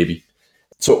 maybe.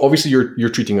 So obviously you're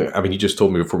treating, I mean, you just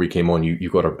told me before we came on, you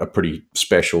got a pretty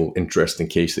special, interesting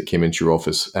case that came into your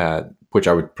office, which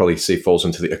I would probably say falls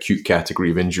into the acute category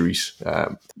of injuries.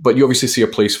 But you obviously see a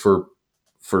place for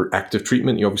active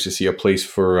treatment. You obviously see a place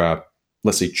for,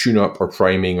 let's say, tune-up or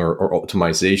priming or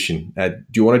optimization.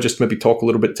 Do you want to just maybe talk a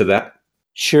little bit to that?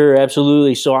 Sure,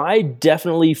 absolutely. So I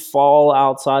definitely fall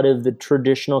outside of the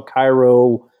traditional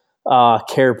chiro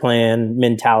care plan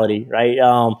mentality, right?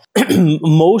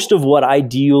 Most of what I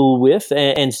deal with,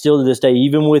 and still to this day,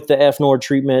 even with the FNOR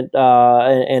treatment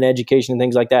and education and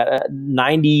things like that,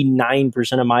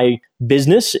 99% of my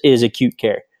business is acute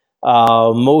care.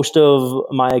 Most of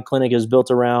my clinic is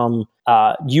built around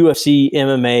UFC,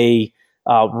 MMA,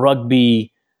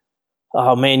 rugby.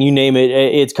 Oh man, you name it,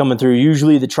 it's coming through.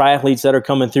 Usually the triathletes that are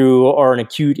coming through are an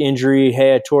acute injury.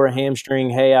 Hey, I tore a hamstring.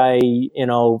 Hey, I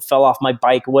fell off my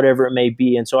bike, whatever it may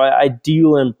be. And so I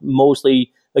deal in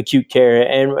mostly acute care.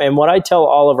 And what I tell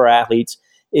all of our athletes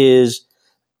is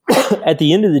at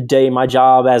the end of the day, my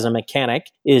job as a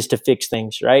mechanic is to fix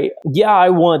things, right? Yeah, I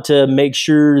want to make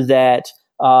sure that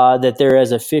they're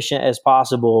as efficient as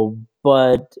possible.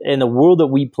 But in the world that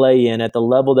we play in, at the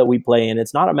level that we play in,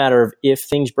 it's not a matter of if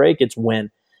things break, it's when.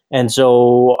 And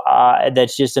so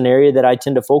that's just an area that I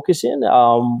tend to focus in.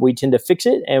 We tend to fix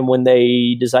it. And when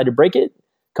they decide to break it,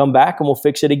 come back and we'll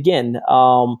fix it again,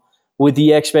 with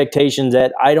the expectations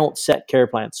that I don't set care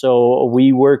plans. So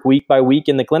we work week by week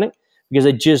in the clinic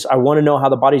because I want to know how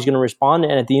the body's going to respond.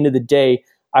 And at the end of the day,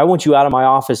 I want you out of my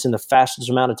office in the fastest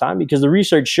amount of time, because the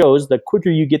research shows the quicker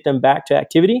you get them back to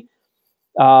activity,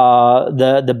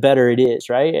 the better it is,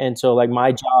 right? And so like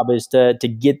my job is to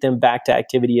get them back to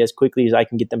activity as quickly as I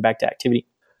can get them back to activity.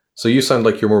 So you sound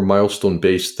like you're more milestone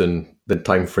based than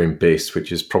time frame based,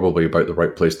 which is probably about the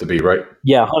right place to be, right?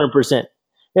 Yeah, 100%.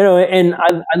 And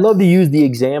I love to use the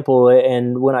example.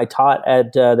 And when I taught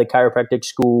at the chiropractic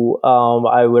school,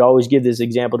 I would always give this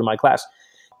example to my class.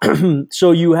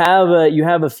 So you have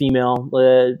a female,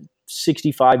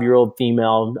 65-year-old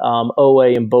female, OA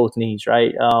in both knees,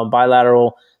 right?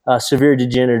 Bilateral severe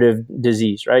degenerative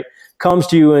disease, right? Comes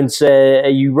to you and say,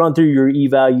 you run through your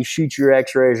eval, you shoot your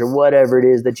x-rays or whatever it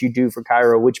is that you do for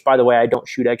chiro, which by the way, I don't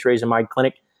shoot x-rays in my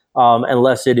clinic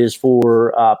unless it is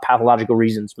for pathological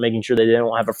reasons, making sure that they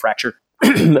don't have a fracture,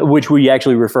 which we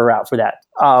actually refer out for that.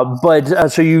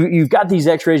 So you've got these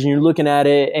x-rays and you're looking at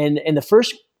it. And the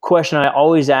first question I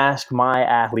always ask my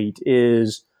athlete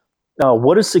is,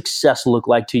 what does success look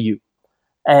like to you?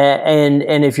 And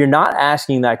if you're not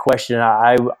asking that question,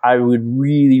 I would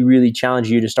really, really challenge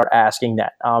you to start asking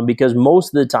that, because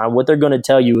most of the time what they're going to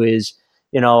tell you is,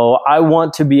 I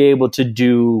want to be able to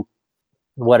do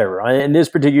whatever. In this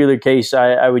particular case,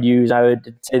 I would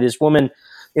say this woman,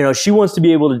 she wants to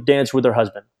be able to dance with her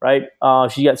husband, right?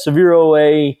 She got severe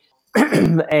OA.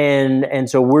 and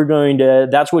so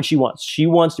that's what she wants. She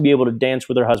wants to be able to dance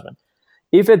with her husband.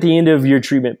 If at the end of your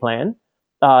treatment plan,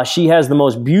 she has the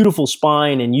most beautiful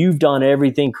spine and you've done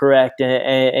everything correct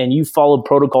and you followed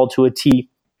protocol to a T,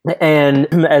 and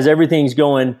as everything's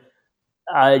going,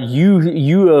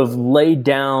 you have laid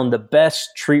down the best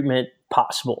treatment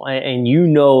possible, and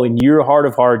in your heart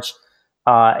of hearts,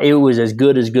 it was as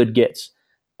good gets.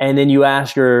 And then you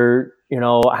ask her,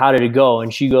 how did it go?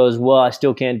 And she goes, well, I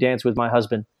still can't dance with my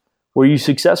husband. Were you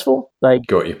successful?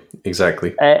 Got you.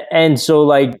 Exactly. And so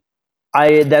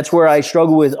that's where I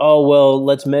struggle with,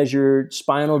 let's measure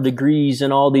spinal degrees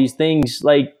and all these things.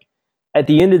 At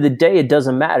the end of the day, it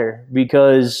doesn't matter,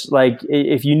 because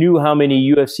if you knew how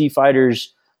many UFC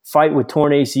fighters fight with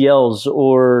torn ACLs,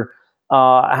 or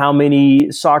how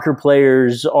many soccer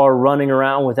players are running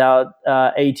around without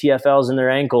ATFLs in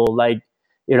their ankle,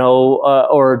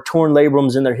 or torn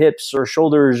labrums in their hips or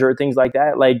shoulders or things like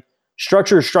that.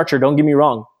 Structure is structure, don't get me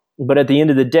wrong. But at the end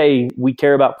of the day, we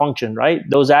care about function, right?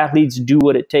 Those athletes do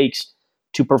what it takes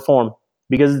to perform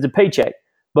because it's a paycheck.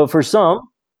 But for some,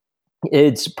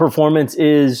 it's performance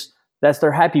that's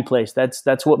their happy place.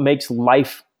 That's what makes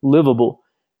life livable.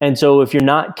 And so if you're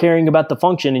not caring about the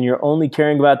function and you're only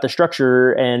caring about the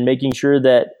structure and making sure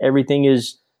that everything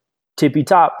is tippy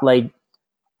top,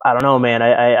 I don't know, man.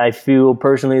 I feel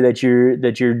personally that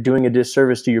you're doing a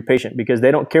disservice to your patient, because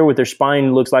they don't care what their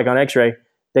spine looks like on X-ray.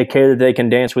 They care that they can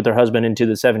dance with their husband into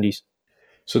the 70s.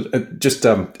 So just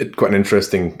quite an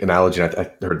interesting analogy.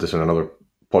 I heard this on another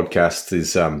podcast.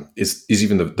 Is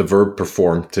even the verb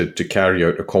perform to carry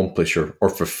out, accomplish, or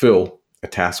fulfill a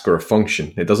task or a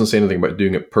function. It doesn't say anything about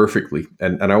doing it perfectly.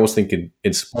 And I always think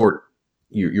in sport,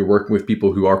 you're working with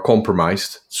people who are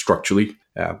compromised structurally.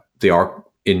 They are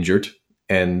injured.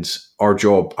 And our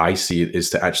job, I see it, is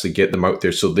to actually get them out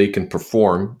there so they can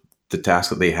perform the task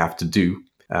that they have to do.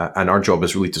 And our job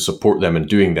is really to support them in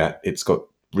doing that. It's got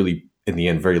really, in the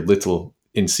end, very little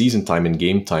in season time, in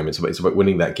game time. It's about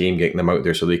winning that game, getting them out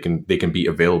there so they can be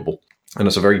available. And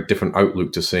it's a very different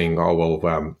outlook to saying, oh,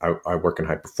 well, I work in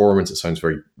high performance. It sounds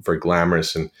very, very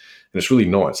glamorous. And it's really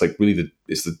not. It's like really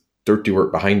it's the dirty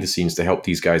work behind the scenes to help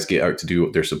these guys get out to do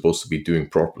what they're supposed to be doing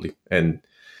properly. And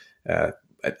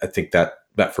I think that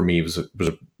for me was a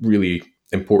really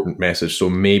important message. So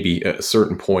maybe at a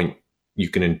certain point, you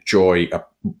can enjoy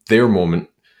their moment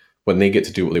when they get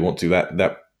to do what they want to.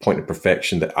 That point of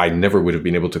perfection that I never would have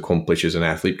been able to accomplish as an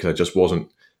athlete because I just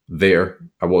wasn't there.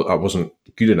 I wasn't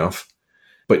good enough.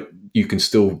 But you can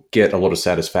still get a lot of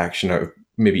satisfaction out of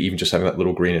maybe even just having that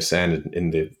little grain of sand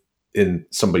in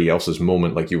somebody else's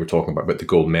moment, like you were talking about the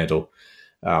gold medal,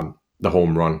 the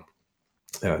home run.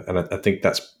 And I think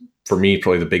that's, for me,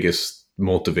 probably the biggest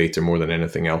motivator more than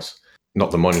anything else.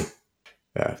 Not the money.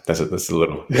 That's a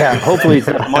little. Yeah, hopefully it's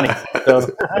not money. So.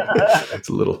 It's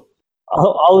a little.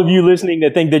 All of you listening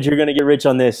that think that you're going to get rich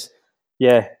on this,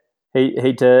 yeah,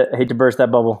 hate to burst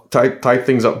that bubble. Tie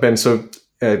things up, Ben. So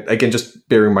again, just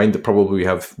bear in mind that probably we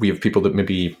have people that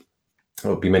maybe.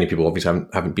 There'll be many people obviously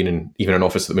haven't been in even an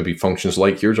office that maybe functions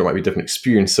like yours, or might be a different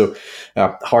experience. So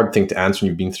hard thing to answer when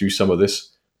you've been through some of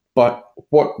this. But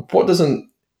what doesn't,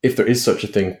 if there is such a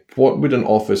thing, what would an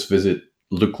office visit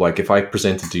look like if I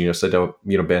presented to you and said, oh,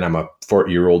 Ben, I'm a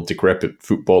 40-year-old decrepit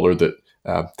footballer that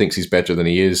thinks he's better than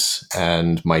he is,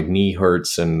 and my knee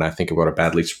hurts, and I think I've got a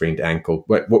badly sprained ankle.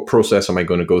 What process am I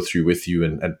going to go through with you,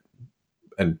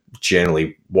 and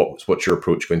generally, what's your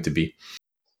approach going to be?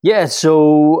 Yeah,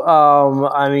 so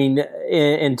I mean,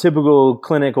 in typical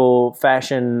clinical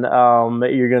fashion,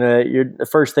 you're the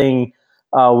first thing,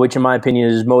 which in my opinion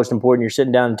is most important. You're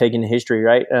sitting down and taking the history,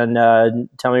 right, and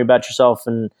tell me about yourself,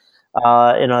 and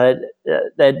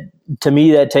that to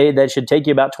me that should take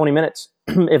you about 20 minutes,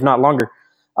 if not longer,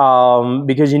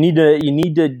 because you need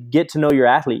to get to know your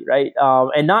athlete, right,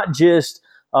 and not just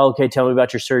okay, tell me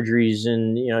about your surgeries,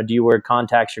 and do you wear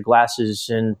contacts or glasses,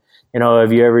 and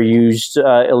have you ever used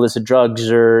illicit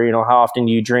drugs, or how often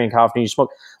do you drink, how often do you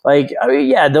smoke? Like, I mean,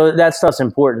 yeah, that stuff's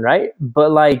important, right?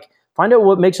 But like, find out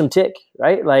what makes them tick,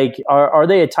 right? Like, are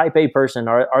they a type A person?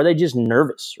 Are they just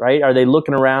nervous, right? Are they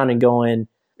looking around and going,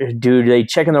 dude, they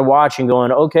checking their watch and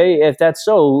going, okay, if that's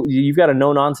so, you've got a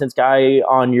no nonsense guy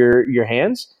on your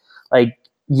hands. Like,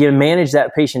 you manage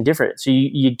that patient different. So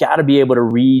you got to be able to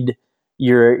read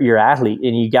your athlete,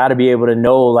 and you got to be able to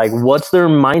know, like, what's their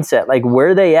mindset, like, where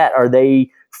are they at? Are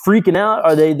they freaking out?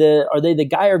 Are they the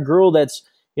guy or girl that's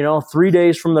 3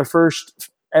 days from their first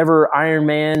ever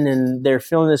Ironman, and they're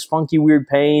feeling this funky weird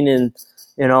pain, and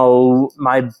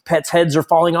my pet's heads are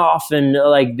falling off, and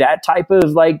like that type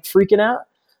of like freaking out,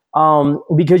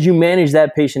 because you manage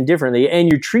that patient differently, and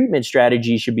your treatment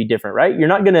strategy should be different, right? You're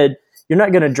not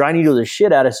gonna dry needle the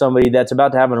shit out of somebody that's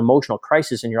about to have an emotional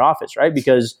crisis in your office, right?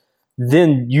 Because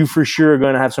then you for sure are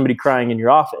going to have somebody crying in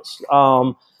your office.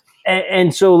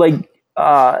 And so like,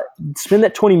 spend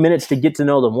that 20 minutes to get to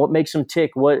know them. What makes them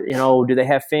tick? What, do they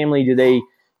have family? Do they,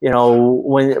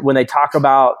 when they talk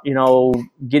about,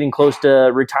 getting close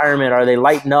to retirement, are they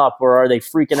lighting up, or are they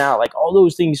freaking out? Like all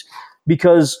those things,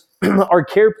 because our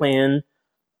care plan,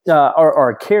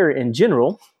 our care in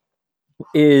general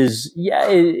is,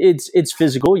 it's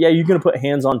physical. Yeah. You're going to put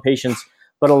hands on patients,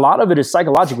 but a lot of it is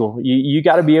psychological. You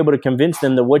got to be able to convince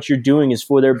them that what you're doing is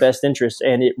for their best interest,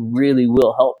 and it really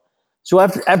will help. So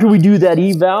after we do that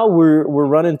eval, we're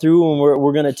running through, and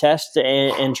we're going to test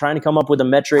and trying to come up with a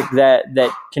metric that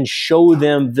can show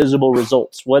them visible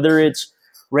results, whether it's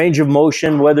range of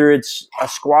motion, whether it's a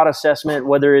squat assessment,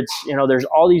 whether it's, there's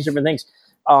all these different things.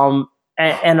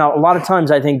 And a lot of times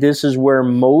I think this is where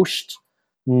most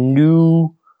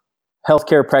new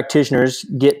healthcare practitioners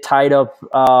get tied up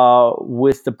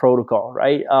with the protocol,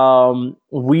 right?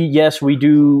 We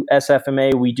do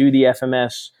SFMA, we do the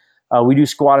FMS, we do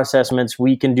squat assessments,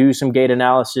 we can do some gait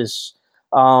analysis.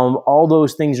 All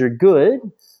those things are good.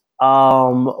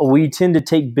 We tend to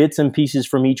take bits and pieces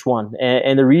from each one.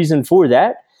 And the reason for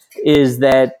that is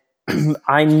that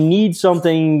I need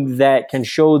something that can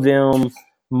show them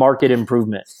market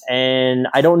improvement. And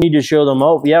I don't need to show them,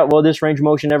 this range of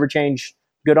motion never changed.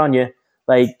 Good on you.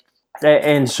 Like,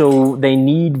 and so they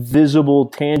need visible,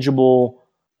 tangible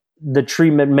the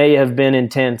treatment may have been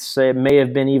intense. It may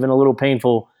have been even a little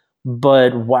painful,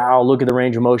 but wow, look at the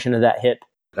range of motion of that hip.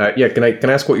 Yeah, can I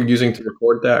ask what you're using to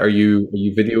record that? Are you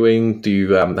videoing? Do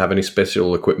you have any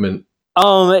special equipment?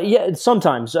 Yeah,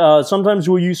 sometimes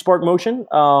we'll use Spark Motion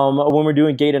when we're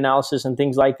doing gait analysis and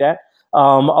things like that. A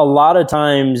lot of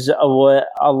times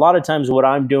what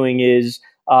I'm doing is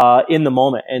in the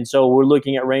moment, and so we're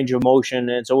looking at range of motion,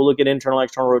 and so we'll look at internal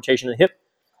external rotation of the hip,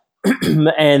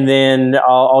 and then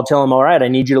I'll tell them, all right, I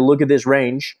need you to look at this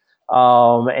range.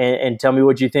 And tell me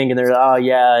what you think. And they're, oh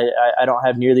yeah, I don't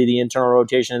have nearly the internal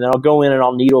rotation. And then I'll go in and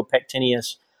I'll needle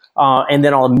pectineus, and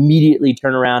then I'll immediately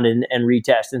turn around and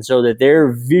retest. And so that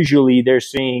they're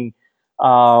seeing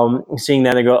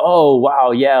that, they go, oh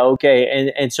wow, yeah,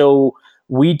 okay. And so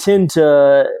we tend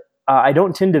to, I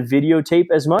don't tend to videotape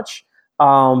as much,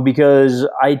 because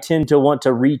I tend to want to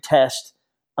retest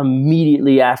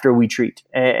immediately after we treat.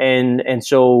 And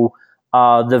so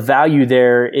the value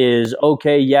there is,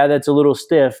 okay, yeah, that's a little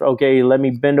stiff. Okay, let me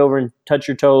bend over and touch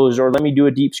your toes, or let me do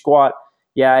a deep squat.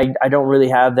 Yeah, I don't really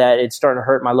have that. It's starting to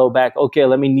hurt my low back. Okay,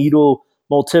 let me needle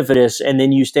multifidus, and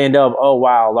then you stand up. Oh,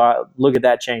 wow, look at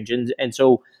that change. And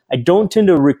so I don't tend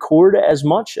to record as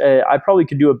much. I probably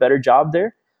could do a better job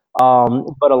there.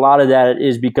 But a lot of that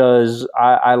is because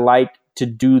I like to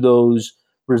do those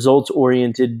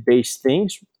results-oriented based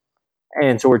things.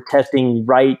 And so we're testing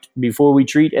right before we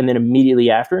treat and then immediately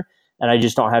after. And I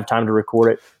just don't have time to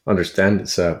record it. Understand.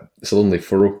 It's a lonely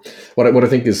furrow. What I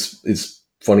think is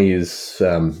funny is,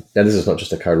 and this is not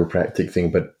just a chiropractic thing,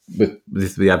 but with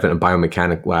the advent of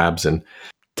biomechanic labs and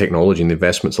technology and the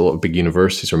investments a lot of big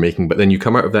universities are making, but then you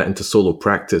come out of that into solo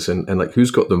practice, and like,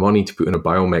 who's got the money to put in a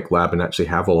biomech lab and actually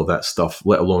have all of that stuff,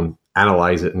 let alone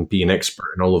analyze it and be an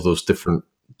expert in all of those different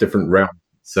realms?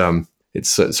 It's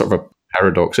sort of a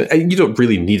paradox. You don't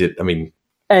really need it. I mean,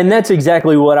 and that's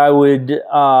exactly what I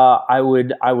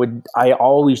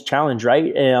always challenge,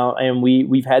 right? And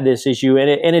we've had this issue,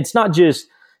 and it's not just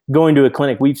going to a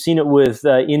clinic. We've seen it with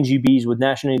NGBs, with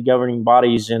national governing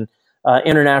bodies and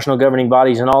international governing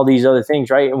bodies, and all these other things,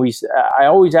 right? And I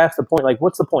always ask the point, like,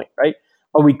 what's the point, right?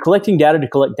 Are we collecting data to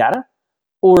collect data,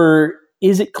 or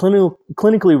is it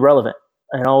clinically relevant?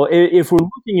 You know, if we're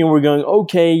looking and we're going,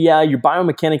 okay, yeah, you're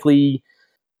biomechanically,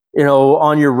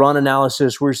 on your run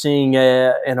analysis, we're seeing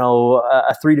a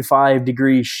 3 to 5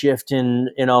 degree shift in,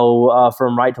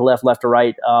 from right to left, left to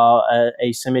right,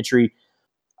 asymmetry.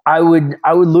 I would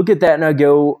look at that and I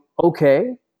go,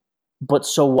 okay, but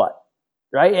so what?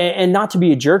 Right. And not to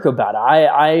be a jerk about it.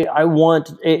 I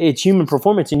want, it's human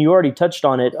performance. And you already touched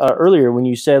on it earlier when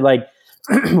you said, like,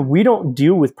 we don't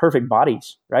deal with perfect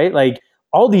bodies, right? Like,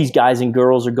 all these guys and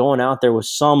girls are going out there with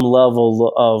some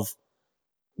level of,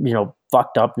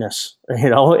 fucked upness,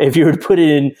 if you would put it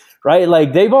in, right?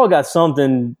 Like, they've all got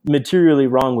something materially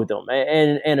wrong with them,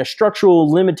 and a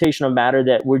structural limitation of matter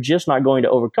that we're just not going to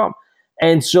overcome.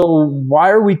 And so why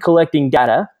are we collecting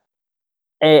data?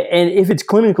 And if it's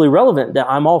clinically relevant, then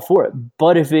I'm all for it.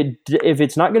 But if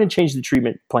it's not going to change the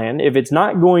treatment plan, if it's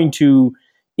not going to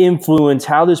influence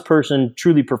how this person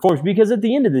truly performs, because at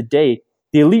the end of the day,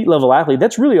 the elite level athlete,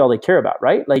 that's really all they care about,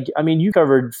 right? Like, I mean, you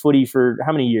covered footy for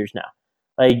how many years now?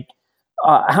 Like,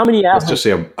 how many athletes? Let's just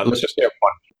say a bunch.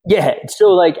 Yeah. So,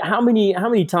 like, how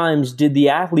many times did the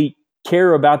athlete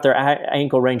care about their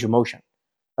ankle range of motion?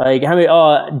 Like, how many?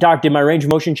 Doc, did my range of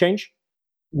motion change?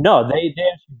 No. They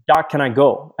ask, Doc, can I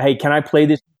go? Hey, can I play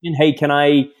this? Hey, can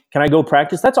I go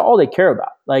practice? That's all they care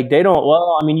about. Like, they don't.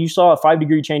 Well, I mean, you saw a 5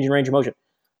 degree change in range of motion.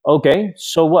 Okay,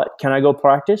 so what? Can I go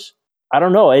practice? I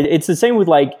don't know. It's the same with,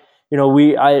 like,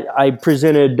 I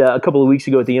presented a couple of weeks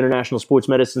ago at the International Sports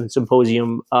Medicine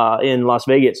Symposium in Las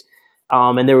Vegas,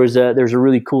 and there was a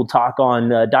really cool talk on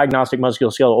diagnostic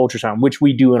musculoskeletal ultrasound, which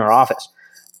we do in our office.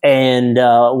 And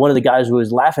one of the guys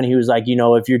was laughing. He was like,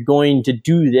 if you're going to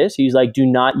do this, he's like, do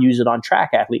not use it on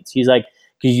track athletes. He's like,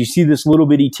 because you see this little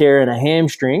bitty tear in a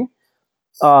hamstring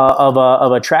of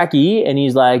a trackee, and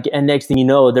he's like, and next thing you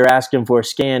know, they're asking for a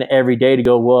scan every day to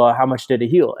go, well, how much did it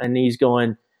heal? And he's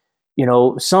going,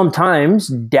 sometimes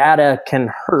data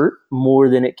can hurt more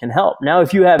than it can help. Now,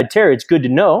 if you have a tear, it's good to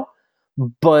know,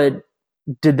 but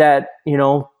did that,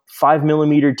 5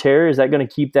 millimeter tear, is that going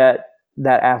to keep that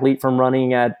athlete from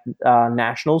running at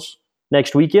nationals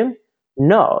next weekend?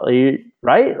 No,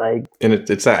 right? Like, and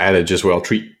it's that adage as well: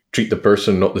 treat the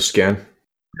person, not the scan.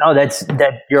 No,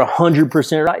 you're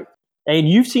 100% right. And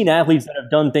you've seen athletes that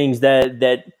have done things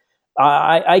that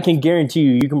I can guarantee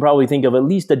you can probably think of at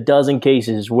least a dozen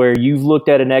cases where you've looked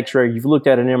at an X-ray, you've looked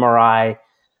at an MRI,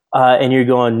 and you're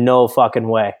going, no fucking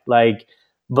way. Like,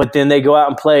 but then they go out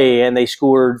and play and they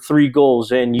score 3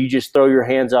 goals, and you just throw your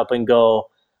hands up and go,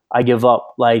 I give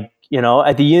up. Like,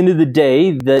 at the end of the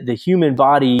day, the human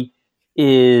body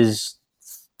is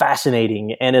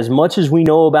fascinating. And as much as we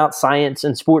know about science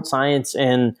and sports science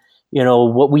and,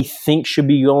 what we think should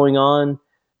be going on,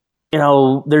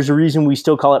 there's a reason we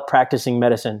still call it practicing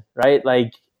medicine, right?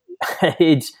 Like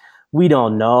we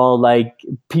don't know. Like,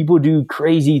 people do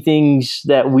crazy things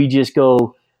that we just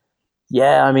go,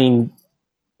 yeah, I mean,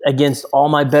 against all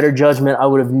my better judgment, I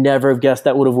would have never guessed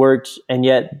that would have worked. And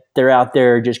yet they're out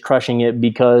there just crushing it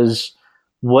because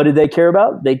what did they care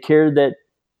about? They cared that,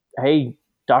 hey,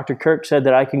 Dr. Kirk said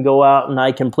that I can go out and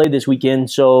I can play this weekend,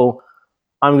 so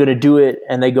I'm going to do it.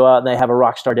 And they go out and they have a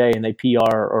rock star day and they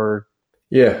PR or.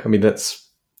 Yeah, I mean, that's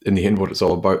in the end what it's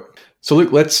all about. So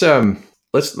look, let's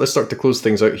start to close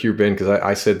things out here, Ben, because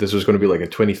I said this was going to be like a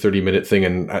 20, 30-minute thing,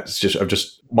 and it's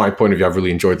just my point of view. I've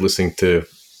really enjoyed listening to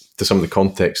some of the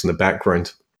context and the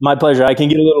background. My pleasure. I can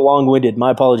get a little long-winded.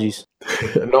 My apologies.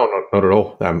 No, not at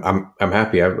all. I'm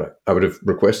happy. I would have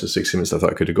requested 60 minutes. I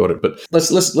thought I could have got it, but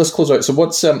let's close out. So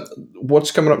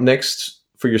what's coming up next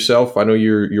for yourself? I know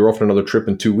you're off on another trip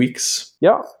in 2 weeks.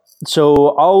 Yeah.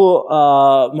 So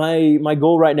my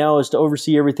goal right now is to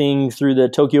oversee everything through the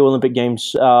Tokyo Olympic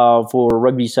Games for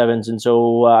rugby sevens, and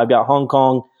so I've got Hong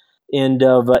Kong end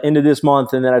of this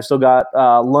month, and then I've still got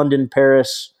London,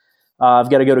 Paris.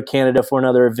 I've got to go to Canada for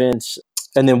another event,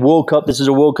 and then World Cup. This is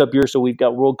a World Cup year, so we've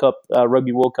got World Cup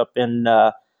Rugby World Cup in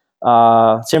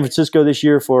San Francisco this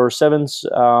year for sevens,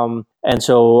 and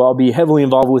so I'll be heavily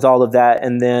involved with all of that.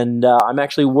 And then I'm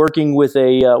actually working with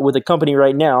a company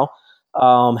right now.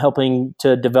 Helping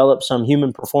to develop some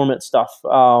human performance stuff.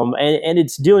 And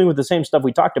it's dealing with the same stuff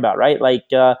we talked about, right? Like,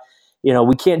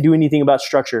 we can't do anything about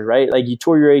structure, right? Like, you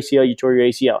tore your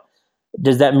ACL.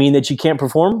 Does that mean that you can't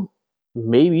perform?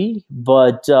 Maybe,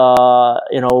 but,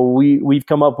 we've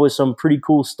come up with some pretty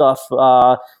cool stuff,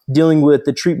 dealing with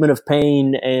the treatment of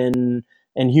pain and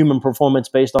human performance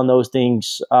based on those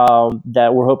things,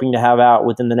 that we're hoping to have out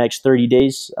within the next 30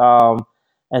 days.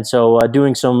 And so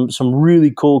doing some really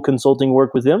cool consulting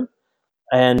work with them.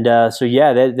 And that's the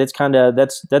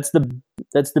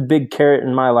big carrot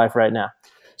in my life right now.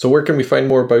 So where can we find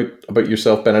more about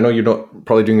yourself, Ben? I know you're not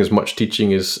probably doing as much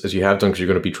teaching as you have done because you're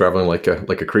going to be traveling like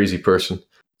a crazy person.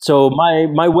 So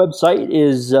my website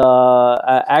is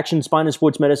Action Spine and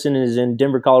Sports Medicine is in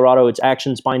Denver, Colorado. It's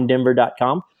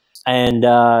actionspinedenver.com. And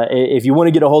if you want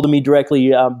to get a hold of me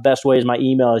directly, best way is my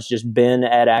email is just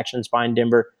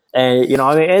ben@actionspinedenver.com. And,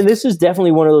 and this is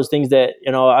definitely one of those things that,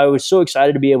 I was so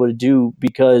excited to be able to do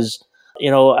because,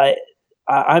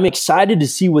 I'm excited to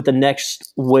see what the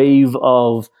next wave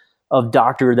of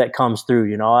doctor that comes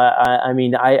through.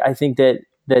 I think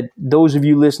that those of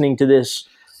you listening to this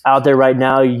out there right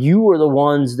now, you are the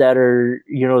ones that are,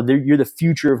 you're the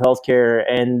future of healthcare,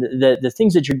 and the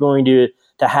things that you're going to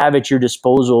have at your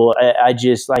disposal. I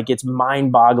just it's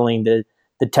mind boggling the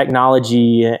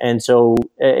technology. And so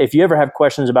if you ever have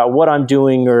questions about what I'm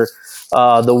doing or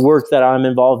the work that I'm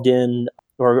involved in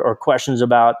or questions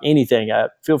about anything,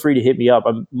 feel free to hit me up.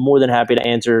 I'm more than happy to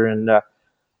answer. And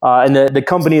the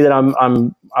company that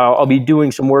I'll be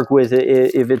doing some work with,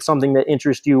 if it's something that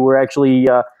interests you,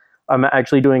 I'm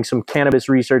actually doing some cannabis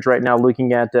research right now,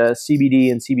 looking at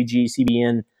CBD and CBG,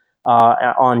 CBN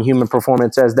on human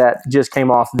performance, as that just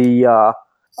came off the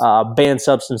banned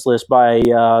substance list by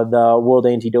the World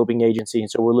Anti-Doping Agency. And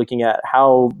so we're looking at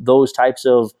how those types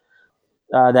of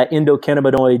that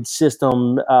endocannabinoid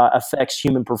system affects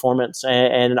human performance.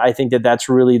 And I think that that's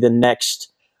really the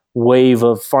next wave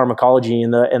of pharmacology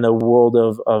in the world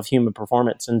of human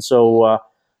performance. And so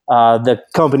the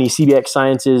company CBX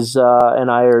Sciences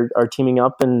and I are teaming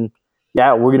up, and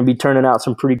we're going to be turning out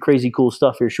some pretty crazy cool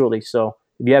stuff here shortly. So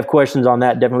if you have questions on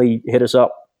that, definitely hit us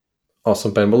up.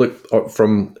 Awesome, Ben. Well, look,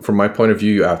 from my point of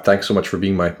view, thanks so much for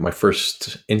being my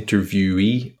first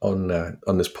interviewee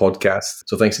on this podcast.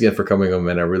 So thanks again for coming on,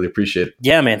 man. I really appreciate it.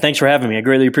 Yeah, man. Thanks for having me. I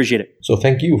greatly appreciate it. So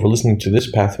thank you for listening to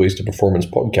this Pathways to Performance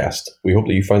podcast. We hope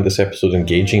that you found this episode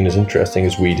engaging and as interesting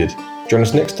as we did. Join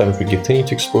us next time as we continue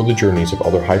to explore the journeys of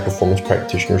other high-performance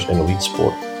practitioners in elite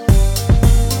sport.